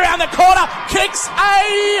 Snaps around the corner. Kicks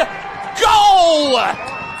a goal.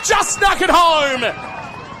 Just snuck it home.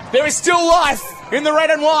 There is still life in the red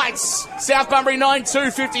and whites. South Bunbury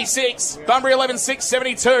 9-2-56. Bunbury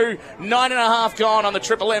 11-6-72. 9.5 gone on the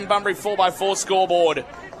Triple M Bunbury 4x4 scoreboard.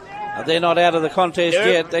 They're not out of the contest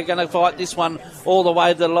yet. They're going to fight this one all the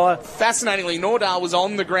way to the line. Fascinatingly, Nordal was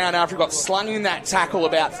on the ground after he got slung in that tackle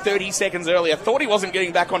about 30 seconds earlier. Thought he wasn't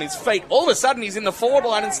getting back on his feet. All of a sudden, he's in the forward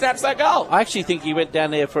line and snaps that goal. I actually think he went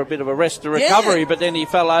down there for a bit of a rest and recovery, but then he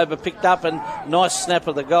fell over, picked up, and nice snap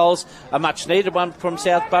of the goals. A much-needed one from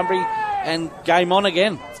South Bunbury, and game on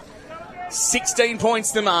again. 16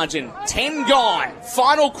 points the margin. 10 gone.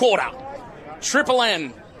 Final quarter. Triple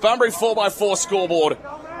M, Bunbury 4x4 scoreboard.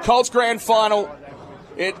 Colts grand final.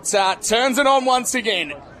 It turns it on once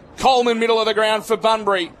again. Coleman, middle of the ground for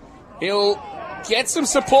Bunbury. He'll get some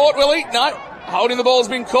support, will he? No. Holding the ball's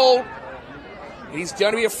been called. He's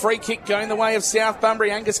going to be a free kick going the way of South Bunbury.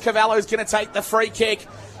 Angus Cavallo's going to take the free kick.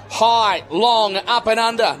 High, long, up and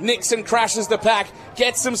under. Nixon crashes the pack.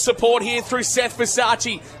 Gets some support here through Seth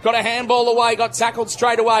Versace. Got a handball away. Got tackled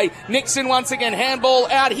straight away. Nixon once again.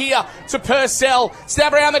 Handball out here to Purcell.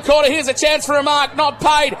 Stab around the corner. Here's a chance for a mark. Not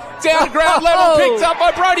paid. Down ground level. Picked up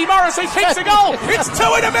by Brodie Morris, who kicks a goal. It's 2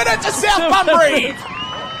 in a minute to South Bunbury.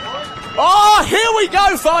 Oh, here we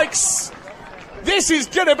go, folks. This is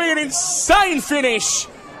going to be an insane finish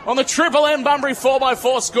on the Triple M Bunbury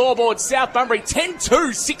 4x4 scoreboard. South Bunbury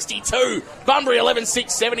 10-2-62. Bunbury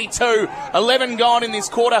 11-6-72. 11 gone in this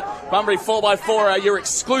quarter. Bunbury 4x4 are your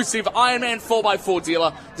exclusive Ironman 4x4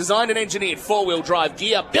 dealer. Designed and engineered four-wheel drive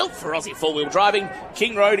gear. Built for Aussie four-wheel driving.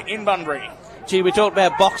 King Road in Bunbury. Gee, we talked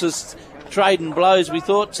about boxers trading blows. We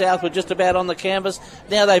thought South were just about on the canvas.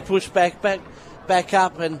 Now they push back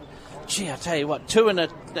up, and gee, I tell you what, 2 in a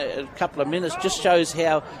couple of minutes just shows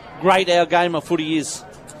how great our game of footy is.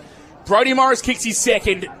 Brodie Morris kicks his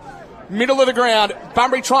second. Middle of the ground.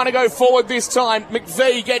 Bunbury trying to go forward this time.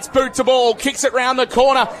 McVee gets boot to ball. Kicks it round the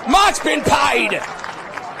corner. Mark's been paid.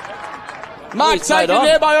 Mark taken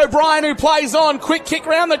there by O'Brien, who plays on. Quick kick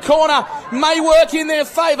round the corner. May work in their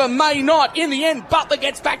favour. May not. In the end, Butler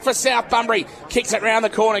gets back for South Bunbury. Kicks it round the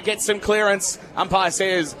corner. Gets some clearance. Umpire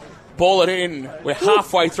says, ball it in. We're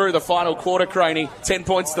halfway through the final quarter, Craney. 10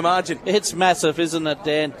 points the margin. It's massive, isn't it,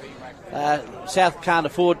 Dan? South can't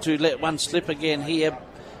afford to let one slip again here,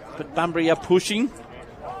 but Bunbury are pushing.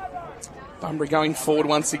 Bunbury going forward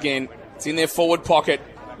once again. It's in their forward pocket.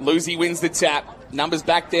 Lucy wins the tap. Numbers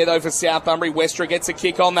back there, though, for South Bunbury. Westra gets a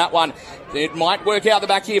kick on that one. It might work out the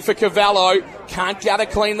back here for Cavallo. Can't gather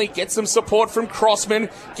cleanly. Gets some support from Crossman.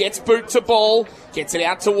 Gets boot to ball. Gets it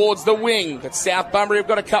out towards the wing. But South Bunbury have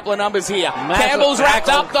got a couple of numbers here. Campbell's wrapped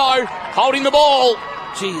up, though. Holding the ball.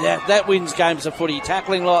 Gee, that wins games of footy.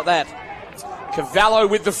 Tackling like that. Cavallo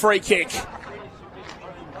with the free kick.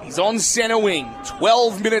 He's on centre wing.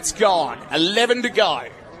 12 minutes gone. 11 to go.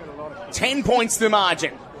 10 points the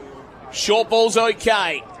margin. Short ball's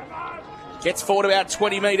okay. Gets forward about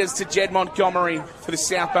 20 metres to Jed Montgomery for the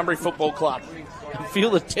South Bunbury Football Club.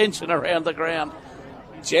 Feel the tension around the ground.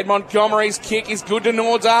 Jed Montgomery's kick is good to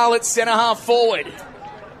Nordal at centre half forward.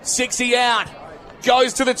 60 out.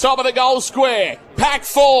 Goes to the top of the goal square. Pack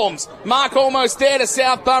forms. Mark almost there to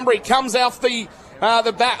South Bunbury. Comes off the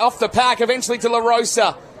pack eventually to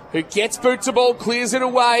LaRosa. who gets boot to ball, clears it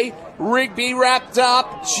away. Rigby wrapped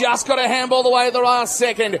up, just got a handball the way at the last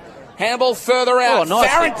second. Handball further out.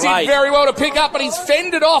 Farrant did very well to pick up, but he's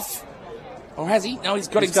fended off. Or has he? No, he's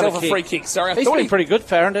got himself a free kick. Sorry, he's been pretty good,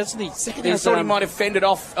 Farrant, hasn't he? I thought he might have fended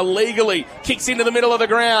off illegally. Kicks into the middle of the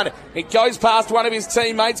ground. It goes past one of his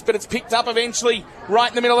teammates, but it's picked up eventually right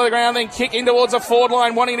in the middle of the ground, then kick in towards a forward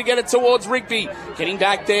line, wanting to get it towards Rigby. Getting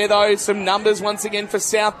back there, though, some numbers once again for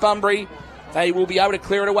South Bunbury. They will be able to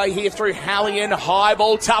clear it away here through Hallian. High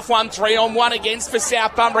ball, tough one, 3-on-1 against for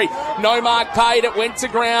South Bunbury. No mark paid, it went to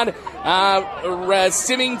ground.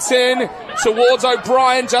 Symington towards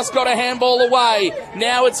O'Brien, just got a handball away.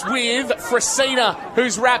 Now it's with Frasina,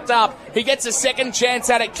 who's wrapped up. He gets a second chance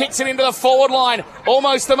at it, kicks it into the forward line.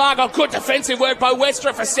 Almost the mark. Good defensive work by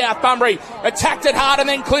Westra for South Bunbury. Attacked it hard and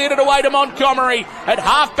then cleared it away to Montgomery. At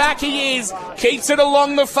half back he is. Keeps it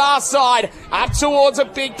along the far side. Up towards a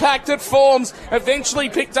big pack that forms. Eventually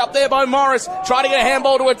picked up there by Morris. Trying to get a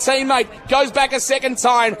handball to a teammate. Goes back a second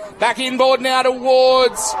time. Back inboard now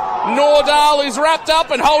towards Nordahl, who's wrapped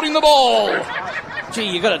up and holding the ball. Gee,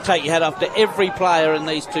 you've got to take your hat off to every player in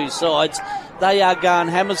these two sides. They are going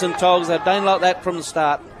hammers and tongs. They've done like that from the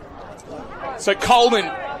start. So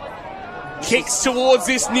Coleman kicks towards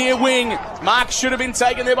this near wing. Mark should have been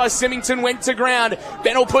taken there by Symington. Went to ground.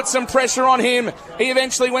 Ben will put some pressure on him. He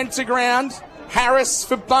eventually went to ground. Harris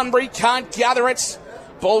for Bunbury can't gather it.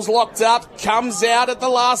 Ball's locked up. Comes out at the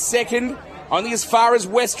last second. Only as far as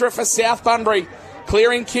Westra for South Bunbury.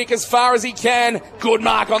 Clearing kick as far as he can. Good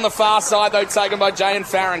mark on the far side, though, taken by Jay and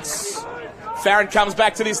Farrant. Farrant comes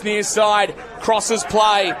back to this near side. Crosses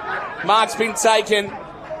play. Mark's been taken.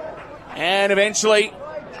 And eventually,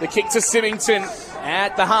 the kick to Symington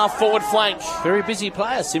at the half-forward flank. Very busy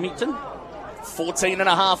player, Symington. 14 and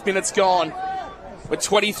a half minutes gone. A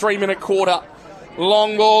 23-minute quarter.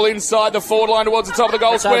 Long ball inside the forward line towards the top of the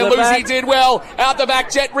goal square. Lucy did well. Out the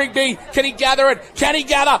back, Jet Rigby. Can he gather it? Can he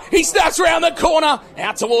gather? He snaps around the corner.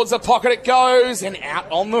 Out towards the pocket it goes. And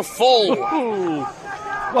out on the full. Ooh,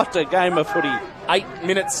 what a game of footy. 8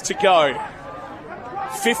 minutes to go.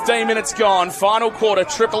 15 minutes gone. Final quarter.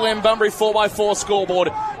 Triple M Bunbury 4x4 scoreboard.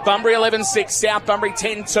 Bunbury 11-6. South Bunbury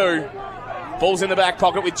 10-2. Ball's in the back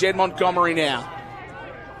pocket with Jed Montgomery now.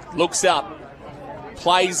 Looks up.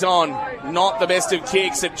 Plays on. Not the best of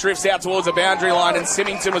kicks. It drifts out towards the boundary line, and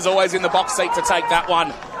Symington was always in the box seat to take that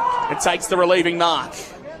one. It takes the relieving mark.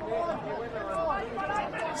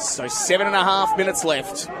 So 7.5 minutes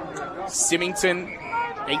left. Symington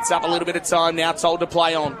eats up a little bit of time now, told to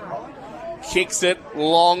play on. Kicks it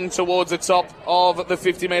long towards the top of the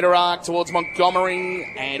 50-metre arc towards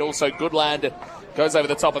Montgomery, and also Goodlad goes over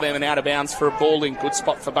the top of them and out of bounds for a ball in. Good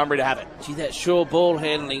spot for Bunbury to have it. Gee, that sure ball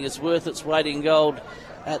handling is worth its weight in gold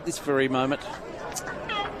at this very moment.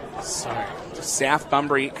 So, South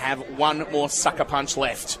Bunbury have one more sucker punch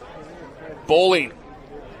left. Ball in.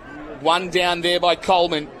 One down there by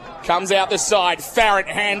Coleman. Comes out the side. Farrant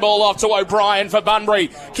handball off to O'Brien for Bunbury.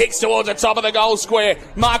 Kicks towards the top of the goal square.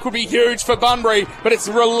 Mark would be huge for Bunbury, but it's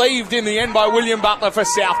relieved in the end by William Butler for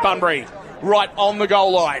South Bunbury. Right on the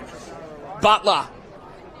goal line. Butler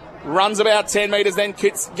runs about 10 metres, then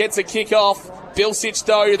gets a kick off. Bill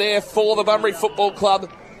Sitchdoe there for the Bunbury Football Club.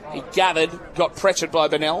 He gathered, got pressured by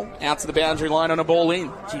Bennell, out to the boundary line on a ball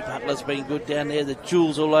in. Gee, Butler's been good down there. The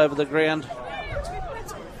jewels all over the ground.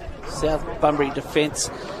 South Bunbury defence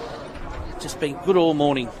just been good all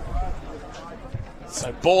morning.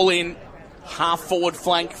 So ball in, half forward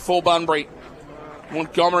flank for Bunbury.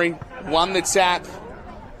 Montgomery won the tap.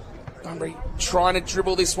 Bunbury trying to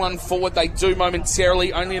dribble this one forward. They do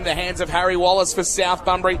momentarily, only in the hands of Harry Wallace for South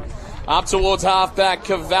Bunbury. Up towards half-back,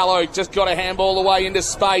 Cavallo just got a handball away into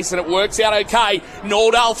space, and it works out okay.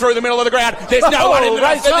 Nordahl through the middle of the ground. There's no one in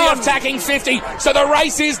the attacking 50, so the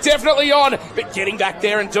race is definitely on. But getting back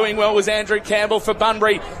there and doing well was Andrew Campbell for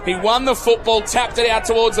Bunbury. He won the football, tapped it out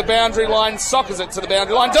towards the boundary line, soccers it to the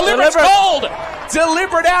boundary line. Deliberate called!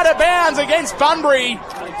 Deliberate out of bounds against Bunbury.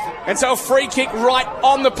 And so a free kick right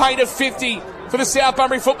on the paint of 50 for the South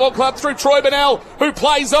Bunbury Football Club through Troy Bennell, who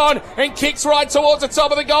plays on and kicks right towards the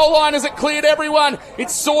top of the goal line as it cleared everyone. It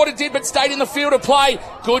sort of did, but stayed in the field of play.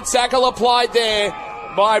 Good tackle applied there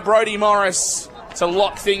by Brodie Morris to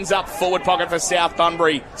lock things up. Forward pocket for South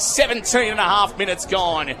Bunbury. 17.5 minutes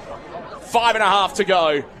gone. 5.5 to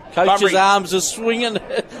go. Coach's Bunbury. Arms are swinging.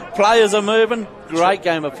 Players are moving. Great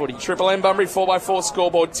game of footy. Triple M Bunbury 4x4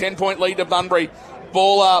 scoreboard. 10-point lead to Bunbury.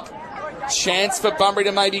 Ball up. Chance for Bunbury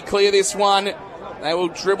to maybe clear this one. They will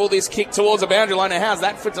dribble this kick towards the boundary line. Now, how's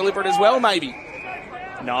that for deliberate as well, maybe?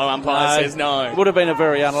 No, umpire says no. It would have been a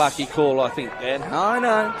very unlucky call, I think, Dan. I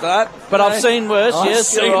know, but I've seen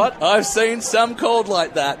worse, you're right. I've seen some called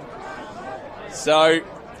like that. So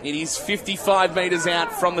it is 55 metres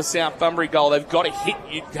out from the South Bunbury goal. They've got to hit,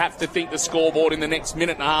 you'd have to think, the scoreboard in the next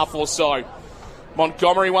minute and a half or so.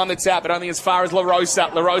 Montgomery won the tap, but only as far as LaRosa.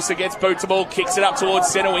 LaRosa gets boot to ball, kicks it up towards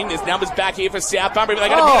centre wing. There's numbers back here for South Bunbury, but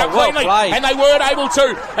they're going to pick it up cleanly, and they weren't able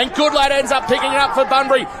to. And Goodlad ends up picking it up for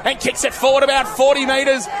Bunbury and kicks it forward about 40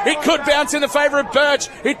 metres. It could bounce in the favour of Birch.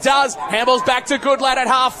 It does. Handball's back to Goodlad at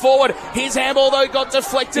half forward. His handball, though, got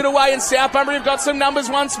deflected away, and South Bunbury have got some numbers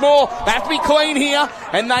once more. They have to be clean here,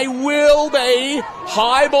 and they will be.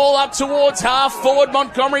 High ball up towards half forward.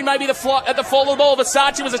 Montgomery maybe at the fall of the ball.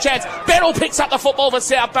 Versace was a chance. Bettle picks up the football for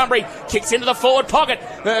South Bunbury. Kicks into the forward pocket.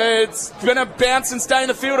 It's going to bounce and stay in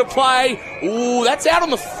the field of play. Ooh, that's out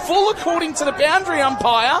on the full according to the boundary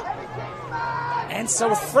umpire. And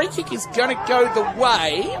so a free kick is going to go the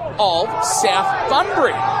way of South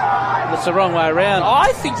Bunbury. That's the wrong way around.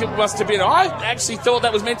 I think it must have been. I actually thought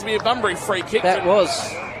that was meant to be a Bunbury free kick. That was.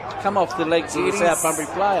 Come off the legs of the South Bunbury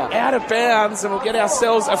player. Out of bounds, and we'll get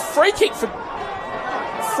ourselves a free kick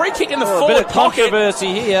in the forward a bit of pocket.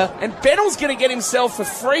 Controversy here. And Bennell's going to get himself a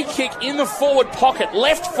free kick in the forward pocket,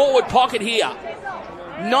 left forward pocket here.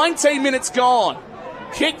 19 minutes gone.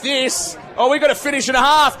 Kick this. Oh, we've got to finish in a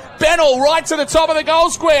half. Bennell right to the top of the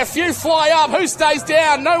goal square. Few fly up. Who stays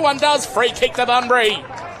down? No one does. Free kick to Bunbury.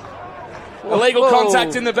 Illegal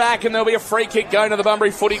contact in the back, and there'll be a free kick going to the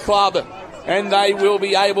Bunbury Footy Club. And they will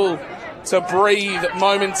be able to breathe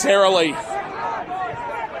momentarily.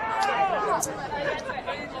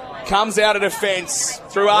 Comes out of defence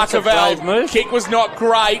through Archibald. Kick was not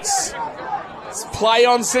great. It's play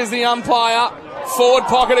on, says the umpire. Forward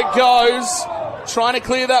pocket it goes. Trying to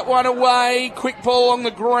clear that one away. Quick ball along the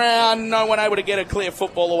ground. No one able to get a clear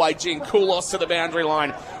football away. Koulos to the boundary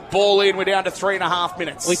line. Ball in. We're down to 3.5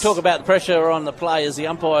 minutes. We talk about the pressure on the players. The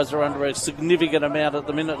umpires are under a significant amount at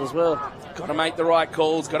the minute as well. Got to make the right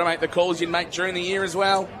calls. Got to make the calls you'd make during the year as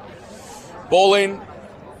well. Ball in.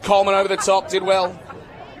 Coleman over the top. Did well.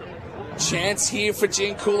 Chance here for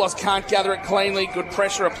Koulos. Can't gather it cleanly. Good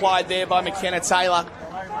pressure applied there by McKenna Taylor.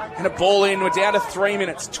 And a ball in. We're down to 3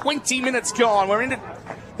 minutes. 20 minutes gone. We're into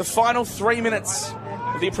the final 3 minutes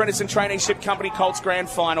of the Apprentice and Traineeship Company Colts Grand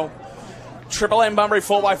Final. Triple M Bunbury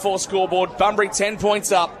 4x4 scoreboard. Bunbury 10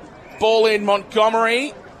 points up. Ball in.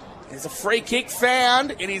 Montgomery. There's a free kick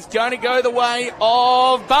found. It is going to go the way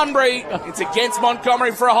of Bunbury. It's against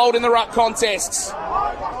Montgomery for a hold in the ruck contests.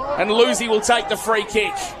 And Lucy will take the free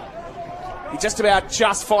kick. You just about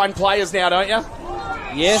just find players now, don't you?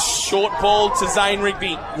 Yes. Short ball to Zane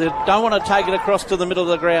Rigby. They don't want to take it across to the middle of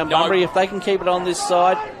the ground, Bunbury. If they can keep it on this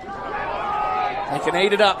side, they can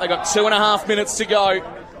eat it up. They've got 2.5 minutes to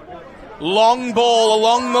go. Long ball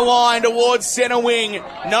along the line towards centre wing.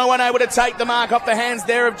 No one able to take the mark off the hands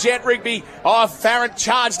there of Jet Rigby. Oh, Farrant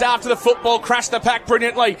charged after the football, crashed the pack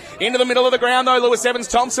brilliantly. Into the middle of the ground though, Lewis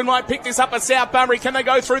Evans-Thompson might pick this up at South Bunbury. Can they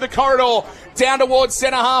go through the corridor? Down towards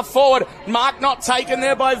centre half forward. Mark not taken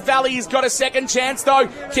there by Valley. He's got a second chance though.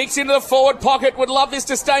 Kicks into the forward pocket. Would love this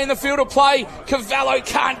to stay in the field of play. Cavallo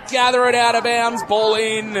can't gather it out of bounds. Ball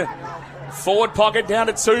in. Forward pocket down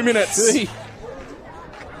to 2 minutes.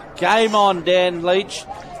 Game on, Dan Leach.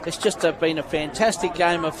 It's just been a fantastic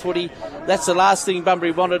game of footy. That's the last thing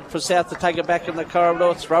Bunbury wanted, for South to take it back in the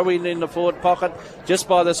corridor, throw in the forward pocket, just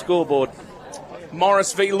by the scoreboard.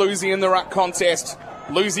 Morris v. Lucy in the ruck contest.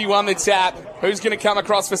 Lucy won the tap. Who's going to come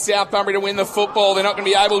across for South Bunbury to win the football? They're not going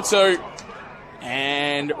to be able to.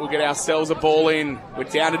 And we'll get ourselves a ball in. We're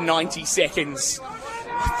down to 90 seconds.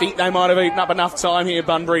 I think they might have eaten up enough time here,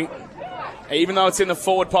 Bunbury. Even though it's in the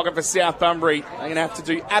forward pocket for South Bunbury, they're going to have to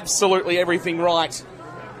do absolutely everything right.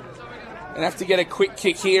 And have to get a quick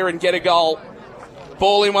kick here and get a goal.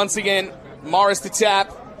 Ball in once again. Morris to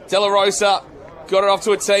tap. De La Rosa got it off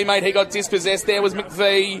to a teammate. He got dispossessed. There was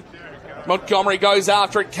McVee. Montgomery goes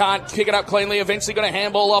after it. Can't pick it up cleanly. Eventually got a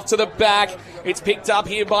handball off to the back. It's picked up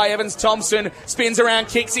here by Evans-Thompson. Spins around,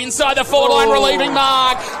 kicks inside the forward line, relieving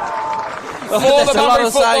mark. For the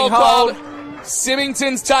Bunbury Football Club.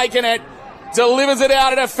 Symington's taken it. Delivers it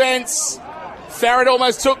out of defence. Farrant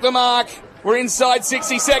almost took the mark. We're inside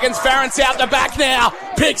 60 seconds. Farrant's out the back now.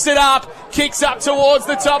 Picks it up. Kicks up towards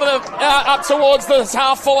the top of the up towards the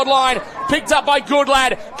half forward line. Picked up by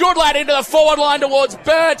Goodlad. Goodlad into the forward line towards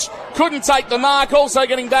Birch. Couldn't take the mark. Also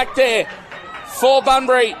getting back there for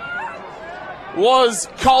Bunbury was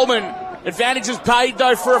Coleman. Advantages paid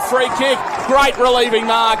though for a free kick. Great relieving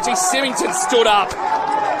mark. Symington stood up.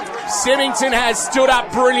 Symington has stood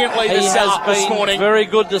up brilliantly this morning. Very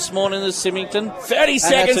good this morning, this Symington. 30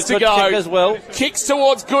 seconds to go. Kick as well. Kicks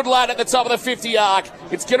towards Goodlad at the top of the 50 arc.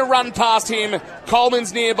 It's going to run past him.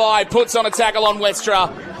 Coleman's nearby, puts on a tackle on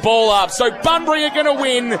Westra. Ball up. So Bunbury are going to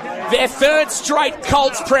win their third straight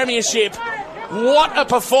Colts premiership. What a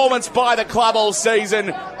performance by the club all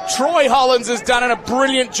season. Troy Hollands has done a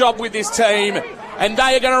brilliant job with this team, and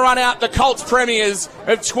they are going to run out the Colts premiers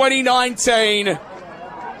of 2019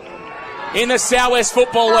 in the SWFL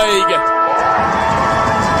Football League.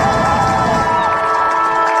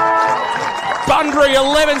 Bunbury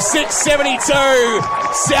 11-6-72,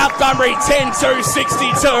 South Bunbury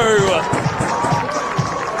 10-2-62.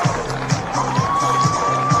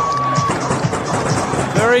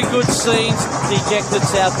 Very good scenes, dejected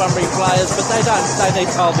South Bunbury players, but they need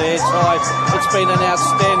to hold their heads high. It's been an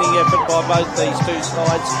outstanding effort by both these two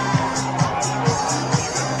sides.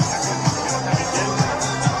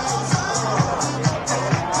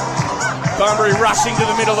 Bunbury rushing to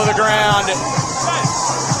the middle of the ground.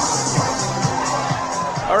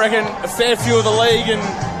 I reckon a fair few of the league and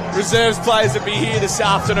reserves players will be here this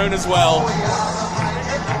afternoon as well.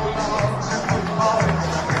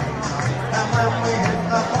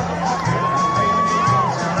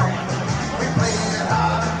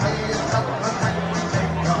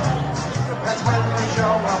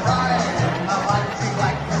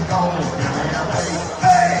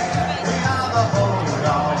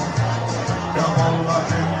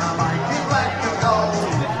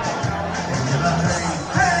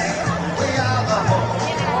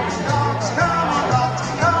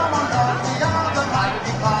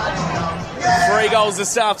 Goals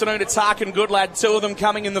this afternoon to Tarkin Goodlad, two of them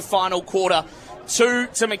coming in the final quarter. Two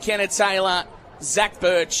to McKenna Taylor, Zach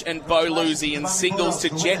Birch and Bo Lucy, and singles to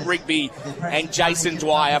Jet Rigby and Jason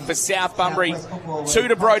Dwyer. For South Bunbury, two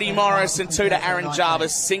to Brodie Morris and two to Aaron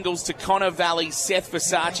Jarvis. Singles to Connor Valley, Seth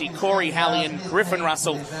Versace, Corey Hallian, Griffin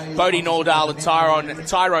Russell, Bodie Nordahl and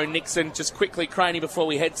Tyrone Nixon. Just quickly, Craney, before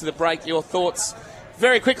we head to the break, your thoughts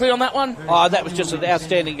very quickly on that one? Oh, that was just an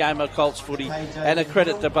outstanding game of Colts footy, and a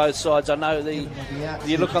credit to both sides. I know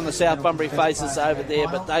you look on the South Bunbury faces over there,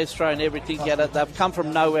 but they've thrown everything at it. They've come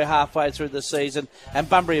from nowhere halfway through the season, and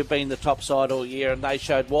Bunbury have been the top side all year, and they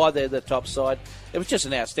showed why they're the top side. It was just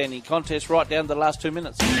an outstanding contest right down to the last 2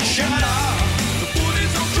 minutes.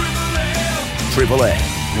 Triple M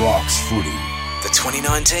rocks footy. The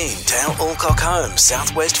 2019 Dale Alcock Home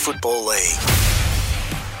Southwest Football League.